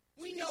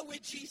 We know where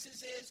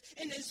Jesus is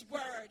in his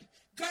word.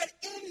 Get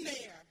in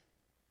there.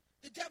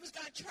 The devil's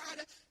going to try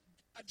to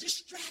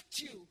distract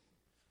you,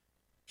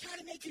 try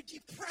to make you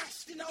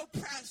depressed and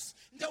oppressed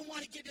and don't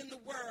want to get in the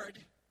word.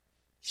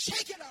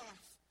 Shake it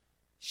off.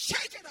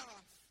 Shake it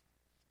off.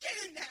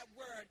 Get in that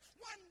word.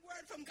 One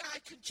word from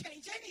God can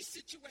change any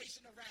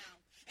situation around,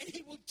 and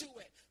he will do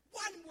it.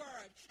 One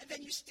word, and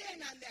then you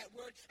stand on that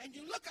word, and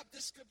you look up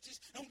the scriptures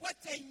and what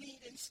they need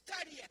and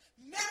study it.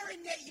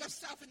 Marinate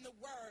yourself in the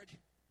word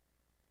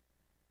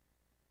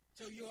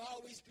so you'll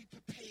always be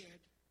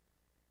prepared.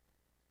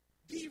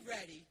 Be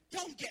ready.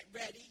 Don't get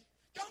ready.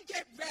 Don't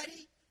get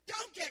ready.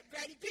 Don't get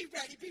ready. Be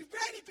ready. Be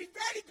ready. Be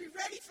ready. Be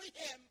ready for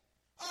him.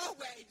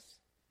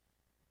 Always.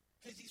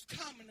 Because he's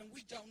coming and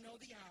we don't know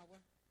the hour.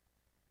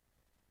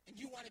 And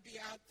you want to be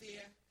out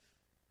there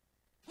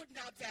putting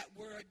out that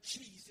word,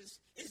 Jesus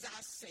is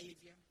our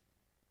Savior.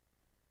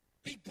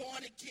 Be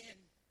born again.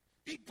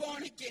 Be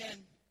born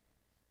again.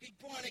 Be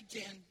born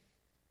again.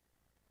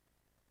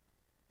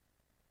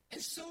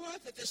 And saw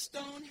that the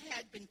stone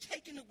had been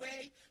taken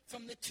away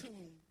from the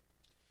tomb.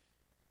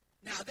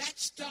 Now that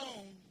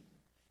stone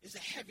is a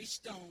heavy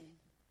stone.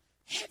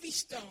 Heavy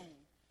stone.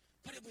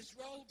 But it was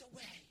rolled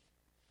away.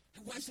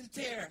 It wasn't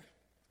there.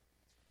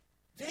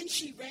 Then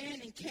she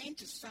ran and came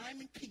to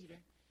Simon Peter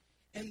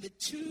and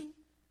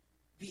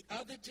the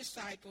other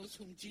disciples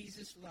whom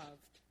Jesus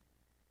loved.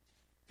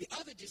 The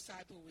other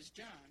disciple was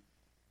John.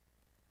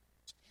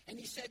 And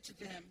he said to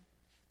them,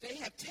 they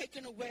have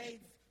taken away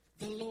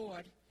the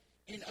Lord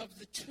and of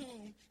the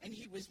tomb, and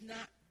he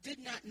did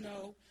not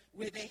know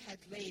where they had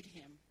laid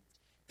him.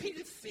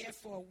 Peter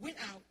therefore went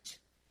out,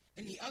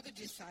 and the other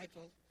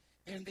disciple,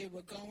 and they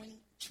were going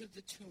to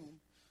the tomb.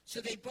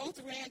 So they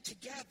both ran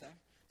together,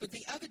 but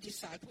the other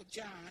disciple,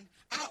 John,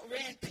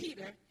 outran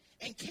Peter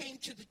and came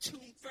to the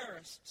tomb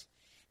first.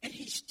 And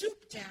he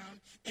stooped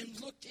down and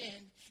looked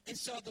in and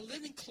saw the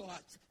linen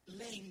cloth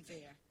laying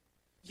there.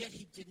 Yet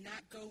he did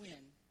not go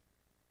in.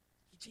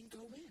 He didn't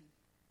go in.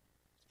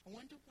 I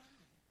wonder why.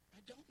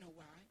 I don't know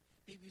why.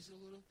 Maybe he was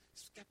a little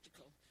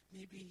skeptical.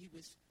 Maybe he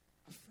was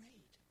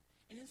afraid.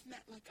 And isn't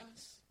that like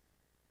us?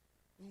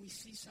 When we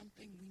see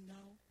something we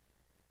know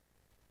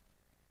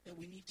that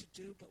we need to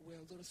do, but we're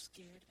a little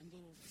scared and a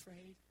little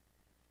afraid.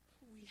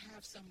 We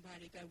have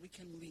somebody that we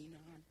can lean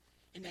on,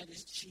 and that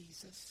is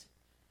Jesus.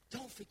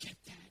 Don't forget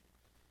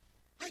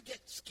that. I get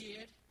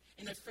scared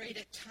and afraid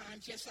at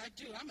times. Yes, I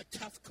do. I'm a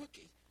tough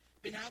cookie.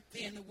 Been out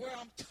there in the world.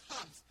 I'm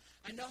tough.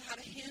 I know how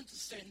to handle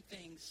certain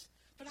things.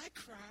 But I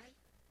cry.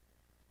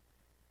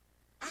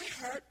 I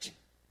hurt.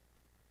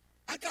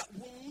 I got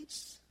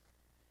wounds.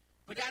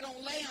 But I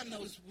don't lay on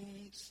those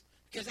wounds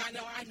because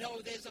I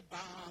know there's a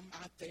balm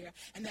out there,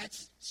 and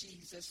that's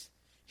Jesus.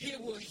 He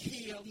will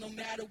heal no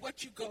matter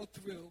what you go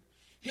through.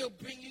 He'll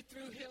bring you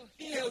through. He'll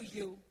heal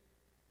you.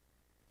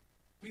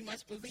 We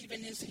must believe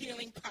in his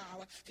healing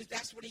power because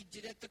that's what he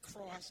did at the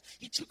cross.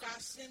 He took our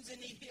sins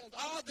and he healed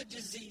all the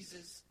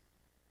diseases.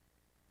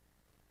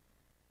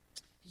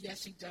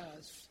 Yes, he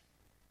does.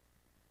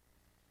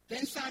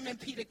 Then Simon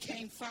Peter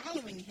came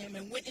following him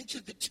and went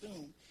into the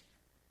tomb.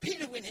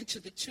 Peter went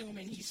into the tomb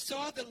and he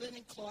saw the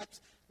linen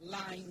cloths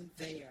lying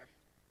there.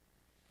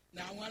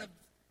 Now I want to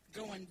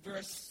go in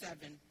verse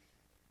 7.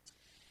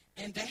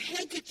 And the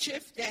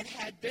handkerchief that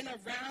had been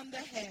around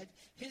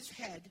his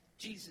head,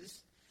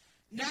 Jesus,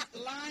 not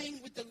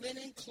lying with the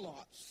linen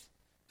cloths,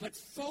 but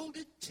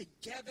folded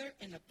together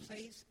in a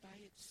place by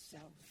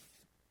itself.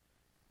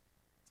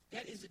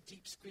 That is a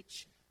deep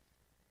scripture.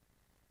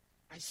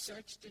 I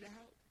searched it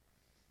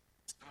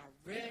out.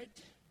 I read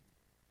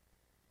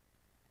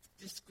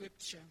the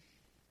scripture.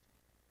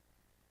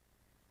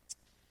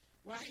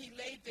 While he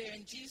laid there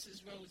and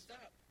Jesus rose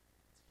up,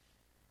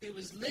 there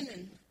was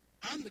linen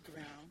on the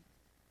ground,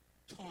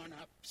 torn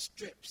up,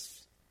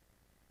 strips.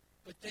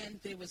 But then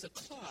there was a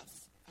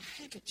cloth,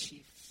 a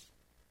handkerchief,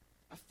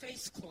 a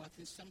face cloth,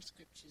 as some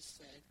scriptures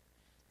said,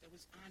 that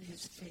was on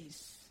his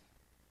face.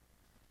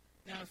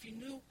 Now, if you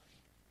knew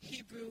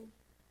Hebrew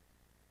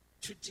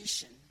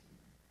tradition,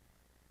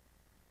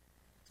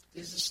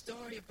 there's a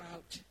story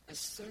about a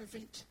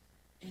servant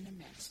and a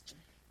master.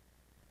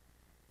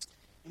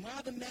 And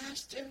while the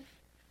master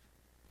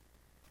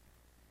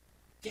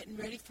getting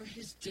ready for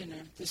his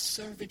dinner, the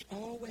servant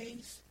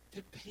always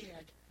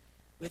prepared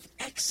with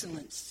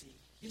excellency.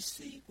 You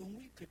see, when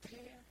we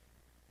prepare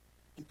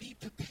and be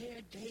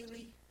prepared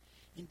daily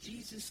in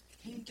Jesus'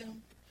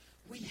 kingdom,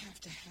 we have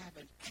to have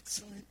an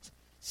excellent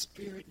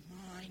spirit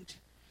mind,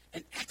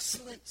 an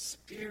excellent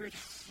spirit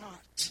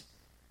heart.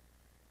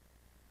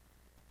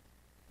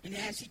 And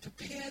as he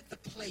prepared the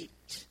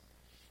plate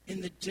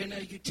and the dinner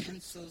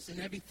utensils and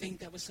everything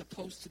that was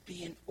supposed to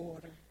be in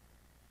order,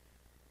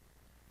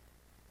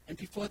 and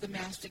before the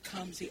master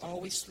comes, he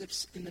always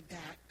slips in the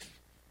back,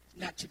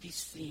 not to be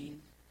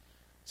seen.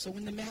 So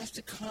when the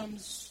master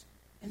comes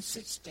and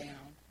sits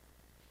down,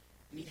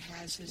 and he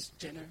has his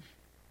dinner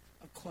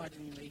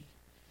accordingly,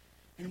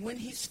 and when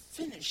he's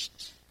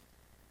finished,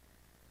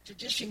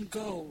 tradition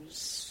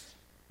goes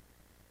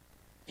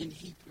in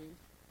Hebrew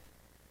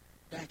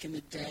back in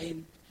the day,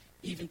 and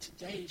even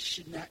today it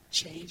should not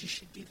change, it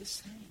should be the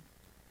same.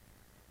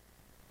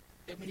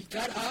 That when he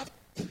got up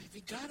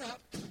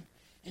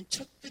and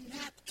took the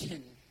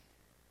napkin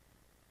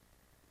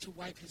to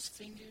wipe his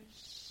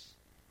fingers,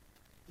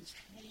 his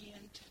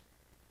hand,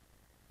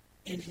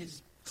 and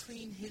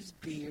clean his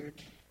beard,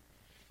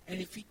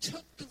 and if he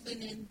took the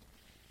linen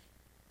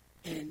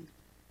and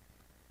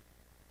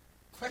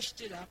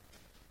crushed it up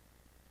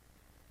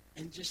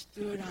and just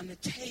threw it on the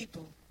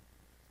table,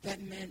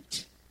 that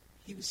meant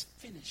he was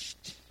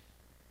finished.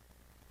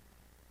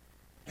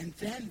 And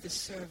then the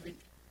servant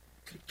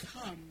could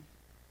come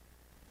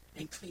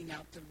and clean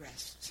out the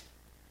rest.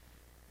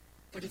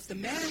 But if the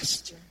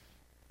master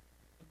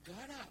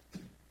got up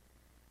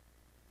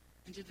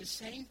and did the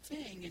same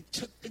thing and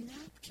took the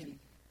napkin,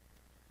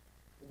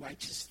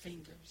 wiped his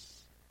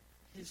fingers,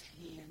 his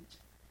hand,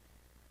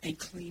 and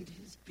cleaned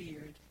his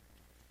beard,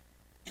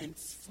 and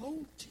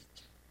folded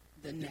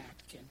the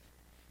napkin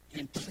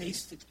and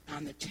placed it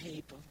on the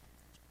table,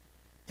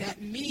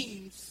 that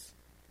means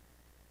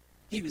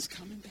he was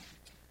coming back.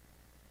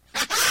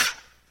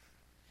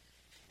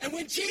 And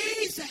when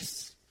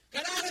Jesus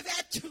got out of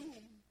that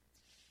tomb,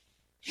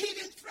 he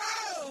didn't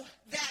throw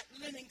that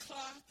linen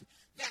cloth,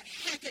 that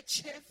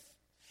handkerchief.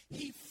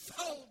 He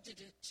folded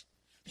it.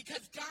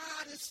 Because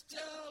God is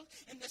still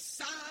in the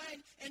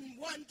sign and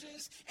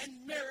wonders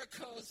and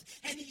miracles.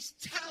 And he's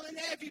telling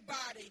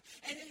everybody.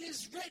 And it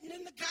is written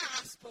in the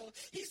gospel.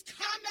 He's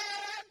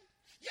coming.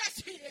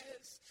 Yes, he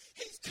is.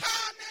 He's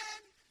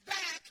coming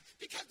back.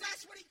 Because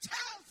that's what he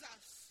tells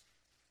us.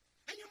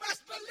 And you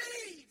must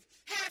believe,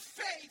 have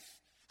faith,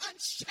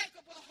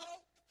 unshakable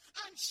hope,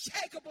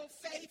 unshakable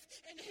faith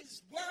in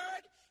his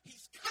word.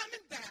 He's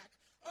coming back.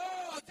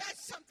 Oh,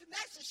 that's something.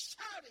 That's a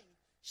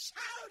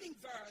shouting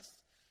verse.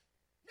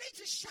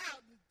 Need to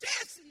shout and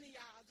dance in the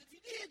aisles. If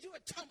you need to do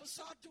a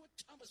tumble-salt, do a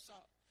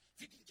tumble-salt.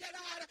 If you can get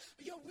out of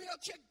your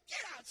wheelchair,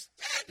 get out,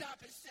 stand up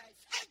and say,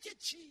 thank you,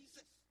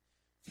 Jesus.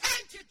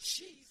 Thank you,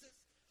 Jesus.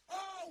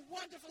 Oh,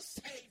 wonderful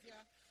Savior.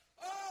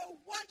 Oh,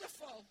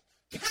 wonderful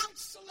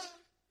Counselor.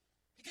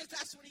 Because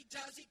that's what he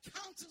does. He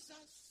counsels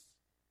us.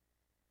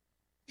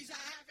 He's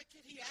our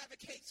advocate. He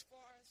advocates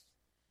for us.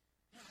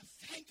 And I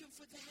thank him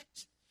for that.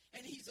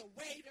 And he's a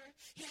waiter.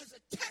 He has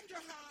a tender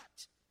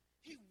heart.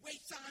 He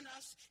waits on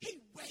us. He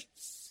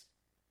waits.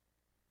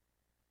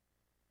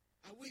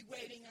 Are we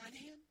waiting on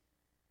him?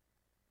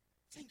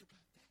 Think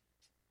about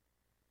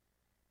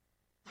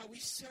that. Are we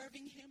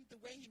serving him the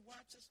way he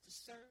wants us to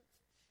serve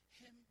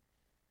him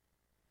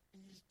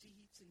in his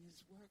deeds and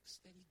his works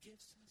that he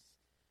gives us?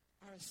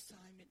 Our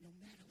assignment, no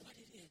matter what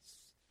it is,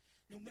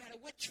 no matter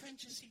what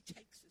trenches he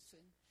takes us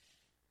in.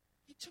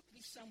 He took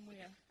me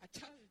somewhere. I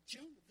tell you,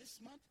 June of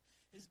this month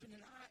has been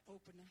an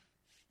eye-opener.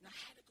 And I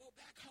had to go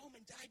back home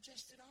and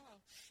digest it all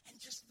and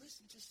just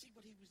listen to see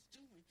what he was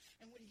doing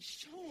and what he's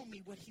showing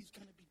me what he's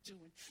going to be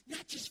doing.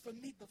 Not just for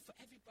me, but for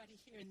everybody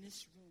here in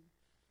this room.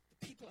 The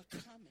people are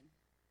coming.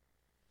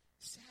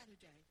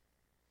 Saturday,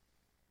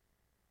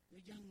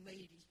 the young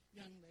lady,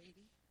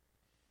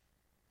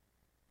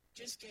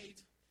 just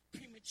gave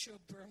premature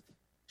birth,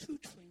 2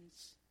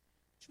 twins,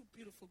 2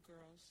 beautiful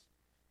girls,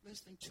 less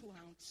than 2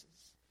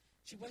 ounces.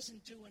 She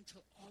wasn't due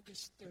until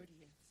August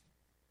 30th.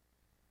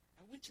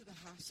 I went to the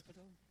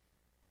hospital,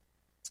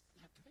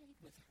 and I prayed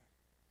with her.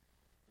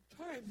 I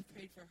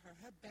prayed for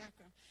her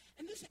background.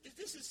 And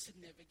this is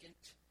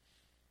significant.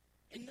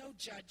 And no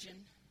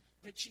judging,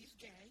 but she's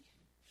gay,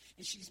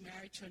 and she's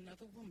married to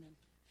another woman.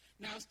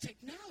 Now,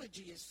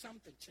 technology is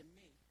something to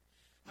me.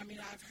 I mean,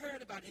 I've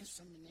heard about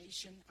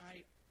insemination.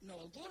 I know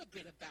a little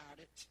bit about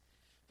it.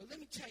 But let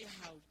me tell you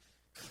how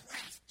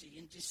crafty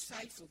and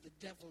deceitful the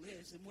devil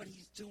is and what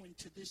he's doing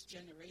to this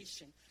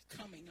generation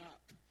coming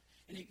up.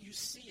 And if you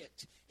see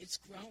it, it's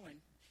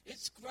growing.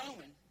 It's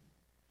growing.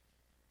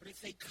 But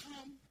if they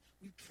come,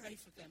 we pray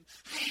for them.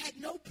 I had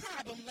no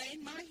problem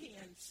laying my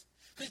hands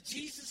because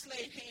Jesus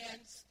laid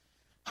hands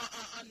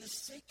on the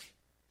sick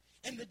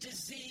and the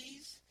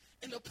disease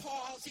and the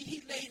palsy.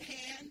 He laid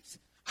hands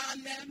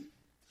on them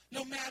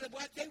no matter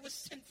what. They were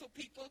sinful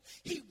people.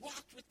 He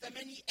walked with them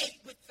and he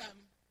ate with them.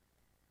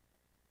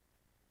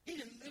 He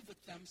didn't live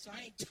with them, so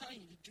I ain't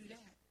telling you to do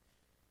that.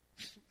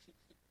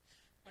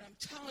 But I'm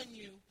telling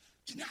you,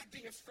 do not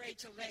be afraid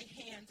to lay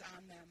hands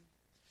on them.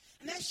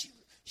 And as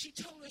she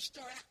told her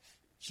story,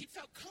 she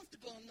felt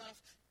comfortable enough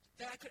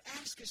that I could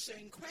ask her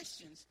certain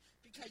questions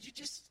because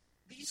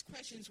these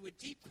questions were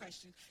deep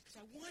questions because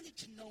I wanted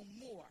to know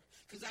more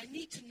because I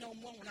need to know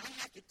more when I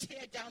have to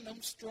tear down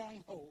them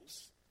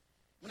strongholds.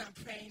 When I'm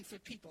praying for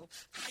people,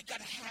 I got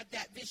to have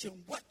that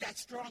vision, what that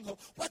stronghold,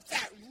 what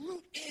that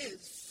root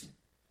is.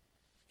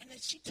 And then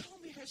she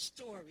told me her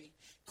story.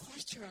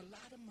 Cost her a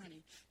lot of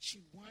money.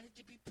 She wanted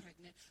to be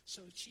pregnant,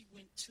 so she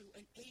went to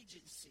an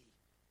agency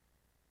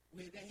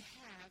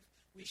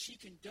where she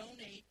can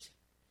donate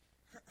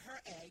her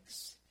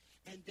eggs,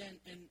 and then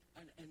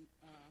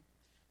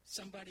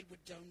somebody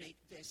would donate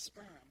their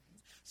sperm.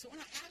 So when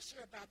I asked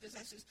her about this,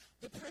 I said,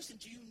 the person,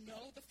 do you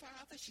know the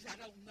father? She said,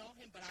 I don't know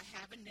him, but I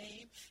have a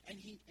name and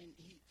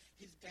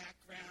his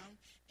background.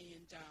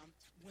 And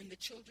when the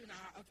children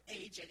are of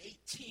age at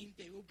 18,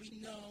 they will be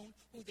known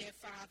who their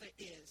father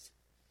is.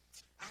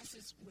 I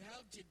says,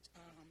 well, did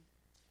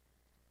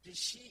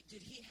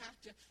he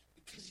have to,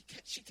 because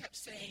she kept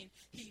saying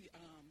he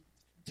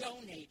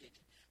donated.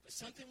 But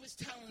something was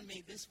telling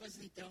me this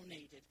wasn't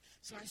donated.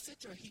 So I said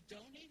to her, he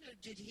donated or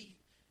did he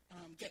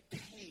get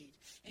paid?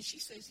 And she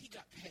says he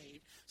got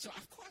paid. So,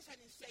 of course, I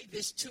didn't say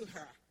this to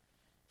her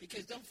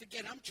because don't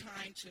forget, I'm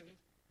trying to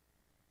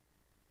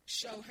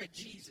show her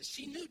Jesus.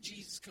 She knew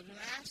Jesus because when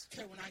I asked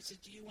her, when I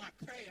said, do you want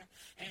prayer?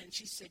 And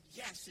she said,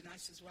 yes. And I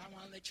said, well, I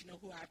want to let you know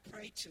who I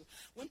pray to.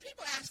 When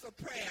people ask for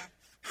prayer,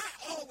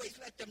 I always,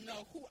 let them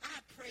know who I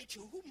pray to,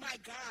 who my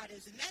God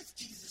is, and that's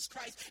Jesus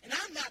Christ. And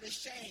I'm not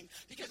ashamed,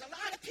 because a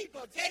lot of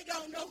people, they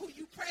don't know who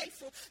you pray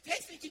for. They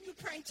thinking you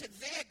praying to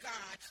their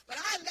God. But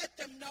I let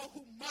them know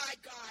who my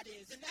God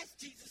is, and that's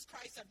Jesus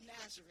Christ of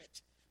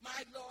Nazareth,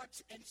 my Lord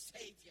and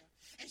Savior.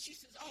 And she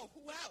says, oh,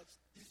 who else?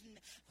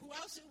 Who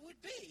else it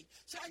would be?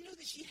 So I knew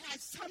that she had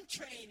some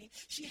training.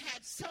 She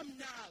had some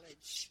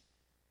knowledge.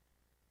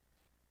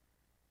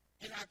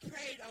 And I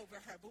prayed over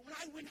her. But when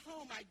I went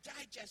home, I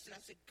digested.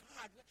 I said,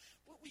 God,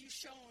 what were you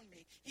showing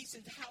me? He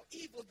said, how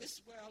evil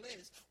this world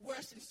is,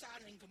 worse than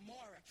Sodom and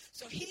Gomorrah.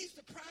 So he's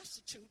the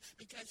prostitute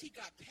because he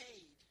got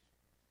paid,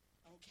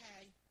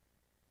 okay?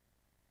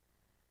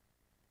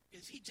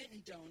 Because he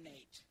didn't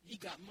donate. He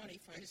got money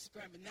for his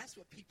sperm, and that's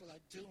what people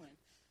are doing.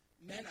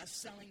 Men are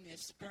selling their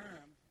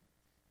sperm,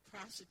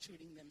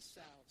 prostituting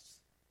themselves.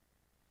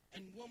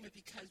 And women,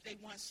 because they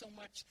want so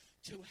much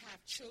to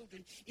have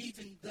children,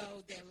 even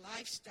though their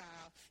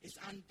lifestyle is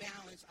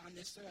unbalanced on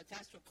this earth.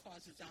 That's what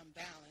causes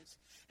unbalance.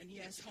 And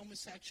yes,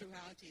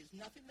 homosexuality is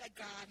nothing that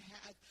God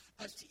had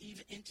us to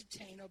even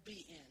entertain or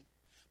be in.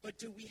 But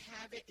do we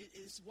have it? It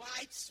is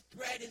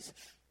widespread. It's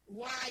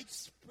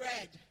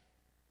widespread.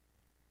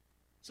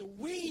 So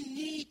we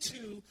need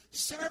to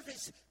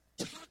service,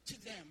 talk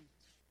to them,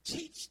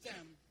 teach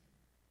them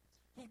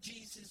who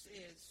Jesus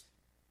is.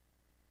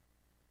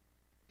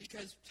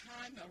 Because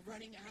time are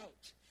running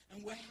out,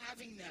 and we're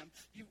having them.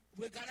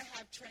 We're going to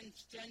have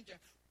transgender.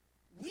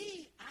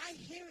 I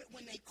hear it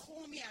when they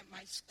call me at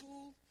my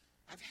school.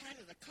 I've had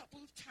it a couple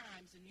of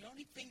times, and the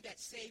only thing that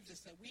saves us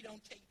is that we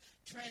don't take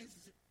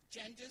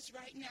transgenders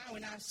right now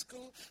in our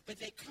school, but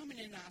they're coming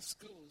in our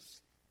schools.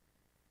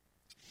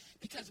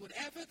 Because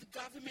whatever the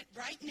government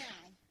right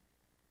now,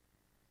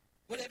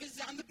 whatever's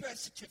on the birth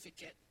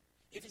certificate,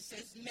 if it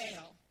says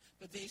male,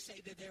 but they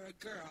say that they're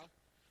a girl,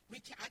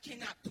 I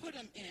cannot put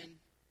them in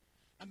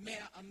a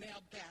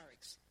male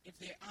barracks if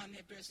they're on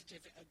their birth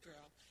certificate a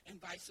girl, and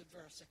vice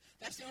versa.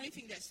 That's the only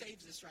thing that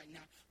saves us right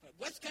now. But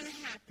what's going to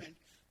happen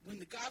when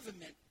the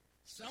government,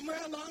 somewhere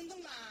along the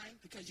line,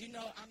 because you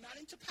know I'm not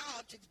into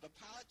politics, but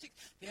politics,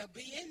 they'll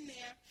be in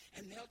there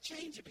and they'll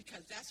change it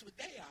because that's what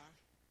they are,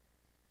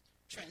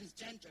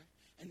 transgender,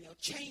 and they'll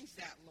change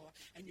that law.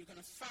 And you're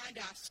going to find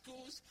our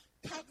schools,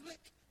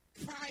 public,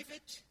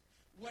 private,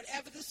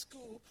 whatever the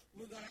school,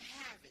 we're going to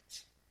have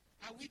it.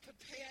 Are we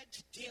prepared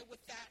to deal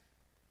with that?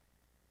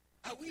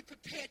 Are we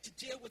prepared to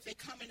deal with they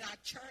come in our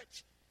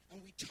church and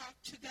we talk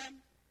to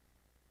them?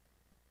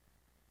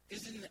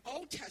 Because in the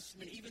Old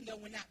Testament, even though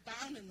we're not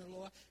bound in the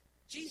law,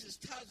 Jesus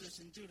tells us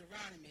in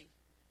Deuteronomy,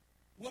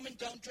 women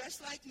don't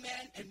dress like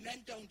men and men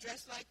don't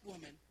dress like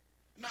women.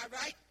 Am I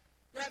right,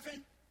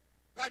 Reverend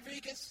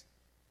Rodriguez?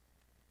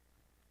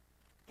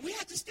 And we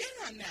have to stand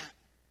on that.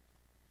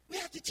 We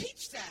have to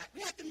teach that.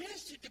 We have to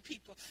minister to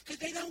people because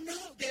they don't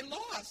know. They're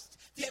lost.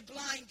 They're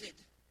blinded.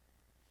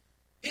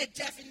 They're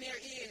deaf in their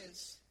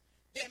ears.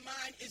 Their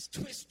mind is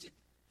twisted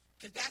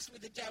because that's where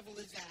the devil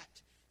is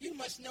at. You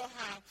must know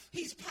how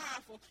he's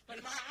powerful, but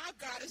our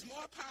God is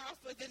more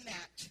powerful than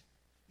that.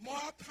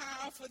 More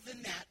powerful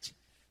than that.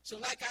 So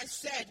like I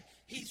said,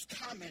 he's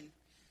coming.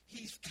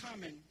 He's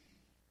coming.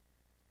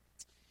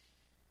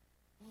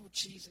 Oh,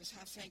 Jesus,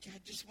 I thank you. I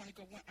just want to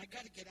go. I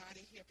got to get out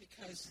of here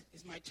because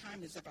my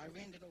time is up. I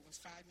ran it over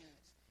 5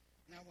 minutes,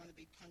 and I want to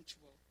be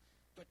punctual.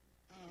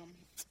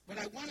 But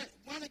I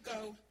want to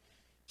go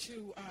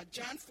to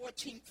John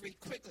 14:3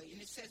 quickly,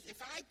 and it says,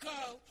 if I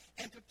go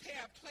and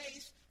prepare a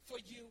place for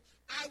you,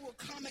 I will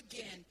come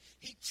again.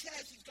 He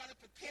says he's going to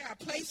prepare a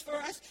place for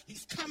us.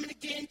 He's coming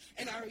again,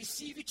 and I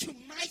receive you to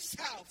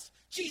myself.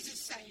 Jesus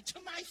saying, to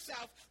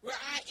myself, where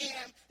I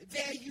am,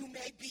 there you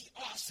may be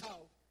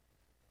also.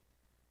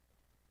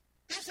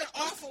 That's an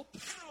awful,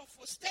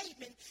 powerful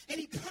statement, and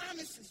he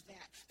promises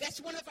that.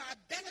 That's one of our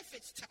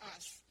benefits to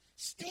us.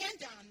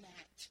 Stand on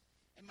that.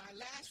 And my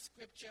last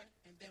scripture,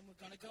 and then we're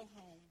going to go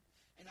home.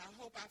 And I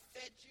hope I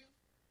fed you.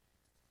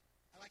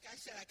 Like I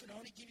said, I can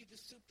only give you the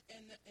soup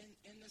and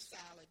the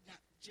salad, not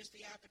just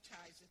the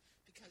appetizer,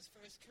 because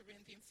 1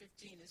 Corinthians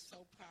 15 is so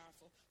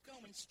powerful. Go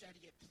and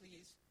study it,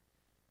 please.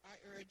 I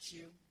urge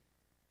you.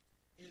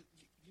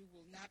 You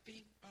will not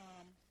be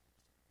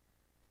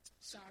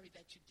sorry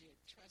that you did.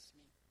 Trust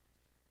me.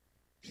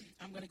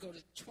 I'm going to go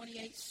to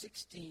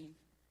 28:16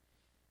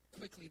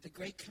 quickly, the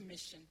Great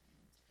Commission.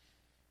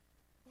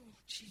 Oh,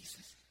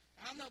 Jesus.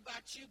 I don't know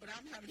about you, but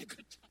I'm having a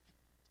good time.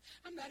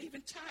 I'm not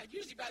even tired.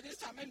 Usually by this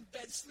time I'm in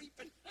bed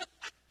sleeping.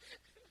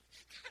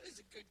 God is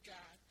a good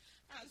God.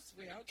 I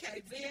swear.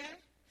 Okay, there.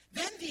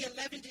 Then the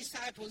 11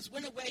 disciples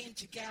went away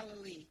into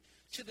Galilee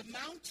to the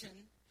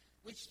mountain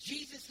which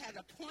Jesus had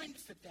appointed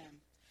for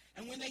them.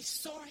 And when they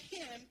saw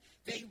him,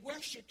 they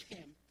worshipped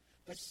him,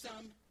 but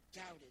some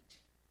doubted.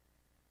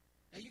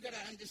 Now you got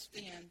to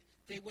understand,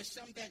 there were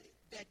some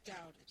that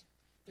doubted.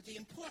 But the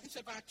importance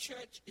of our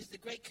church is the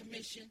Great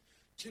Commission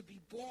to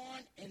be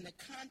born in the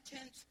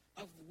contents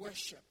of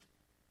worship.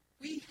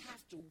 We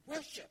have to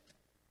worship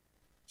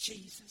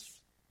Jesus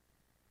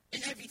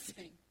in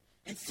everything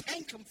and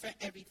thank him for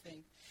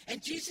everything.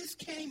 And Jesus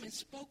came and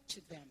spoke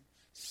to them,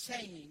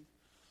 saying,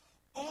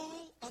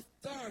 all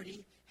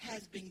authority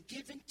has been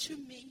given to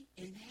me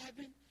in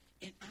heaven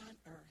and on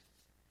earth.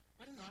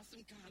 What an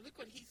awesome God. Look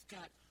what he's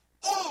got.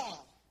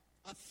 All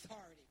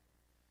authority.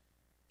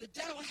 The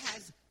devil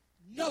has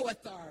no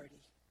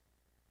authority.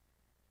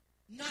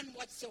 None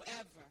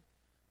whatsoever.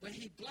 But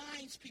he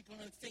blinds people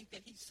and think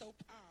that he's so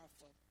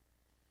powerful.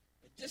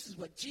 But this is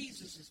what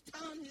Jesus is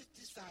telling his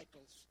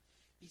disciples.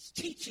 He's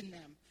teaching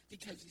them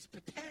because he's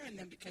preparing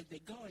them because they're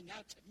going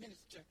out to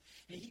minister.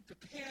 And he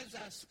prepares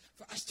us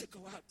for us to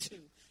go out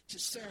to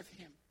serve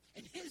him.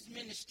 And his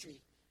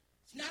ministry,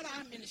 it's not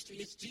our ministry,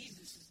 it's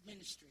Jesus'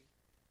 ministry.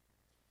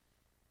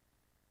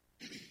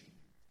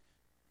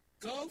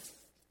 Go,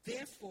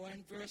 therefore,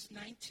 in verse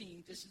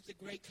 19, this is the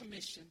Great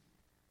Commission.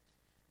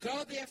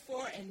 Go,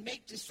 therefore, and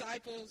make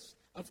disciples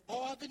of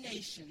all the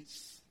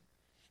nations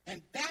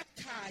and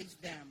baptize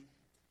them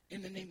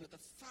in the name of the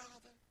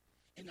Father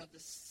and of the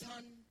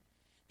Son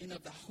and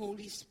of the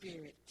Holy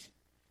Spirit.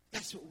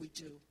 That's what we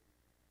do.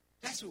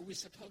 That's what we're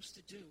supposed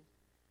to do.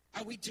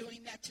 Are we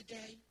doing that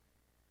today?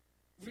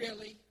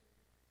 Really?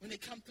 When they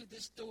come through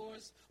these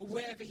doors or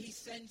wherever he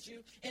sends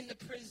you, in the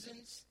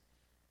prisons,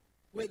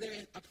 where they're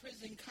in a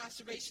prison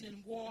incarceration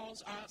in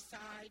walls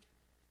outside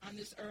on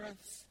this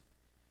earth,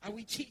 are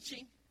we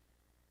teaching?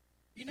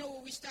 You know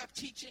what we stop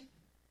teaching?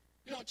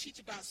 We don't teach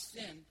about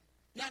sin,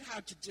 not how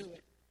to do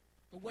it,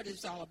 but what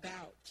it's all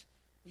about.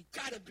 We've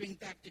got to bring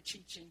back the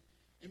teaching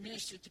and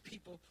minister to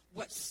people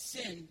what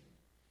sin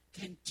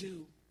can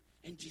do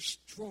and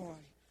destroy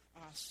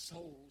our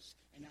souls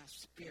and our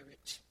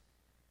spirit.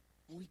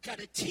 And we've got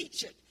to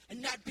teach it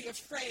and not be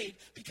afraid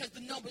because the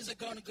numbers are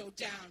going to go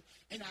down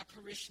in our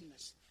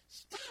parishioners.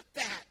 Stop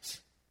that.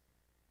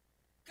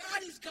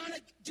 God is going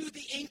to do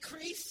the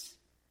increase.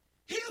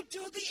 He'll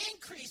do the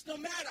increase no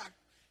matter.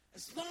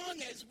 As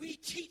long as we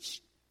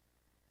teach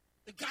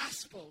the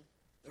gospel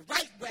the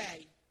right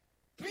way,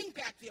 bring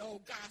back the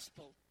old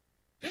gospel,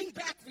 bring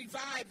back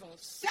revival,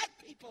 set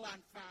people on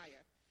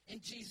fire in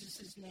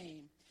Jesus'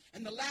 name.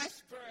 And the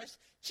last verse,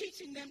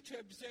 teaching them to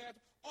observe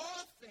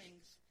all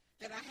things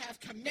that I have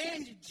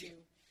commanded you,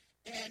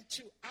 and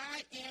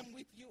I am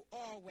with you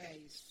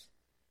always,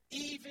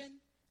 even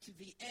to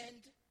the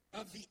end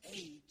of the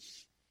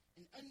age.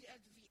 And end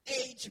of the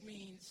age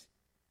means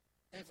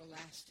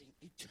everlasting,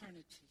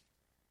 eternity.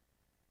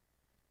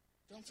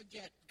 Don't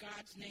forget,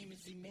 God's name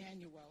is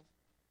Emmanuel,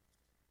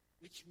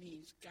 which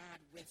means God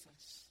with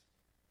us.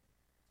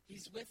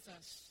 He's with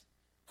us.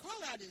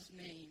 Call out his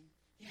name.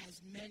 He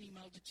has many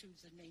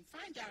multitudes of names.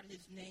 Find out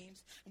his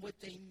names and what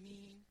they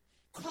mean.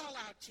 Call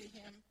out to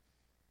him.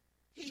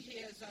 He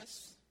hears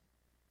us.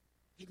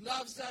 He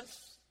loves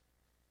us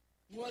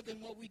more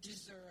than what we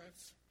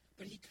deserve,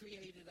 but he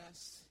created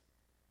us.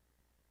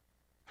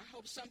 I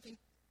hope something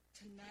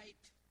tonight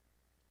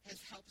has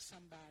helped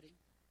somebody.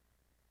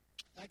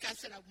 Like I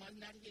said, I was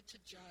not here to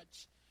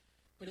judge,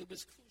 but it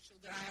was crucial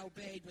that I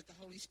obeyed what the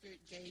Holy Spirit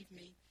gave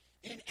me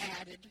and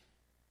added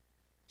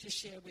to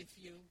share with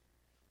you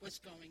what's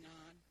going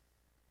on.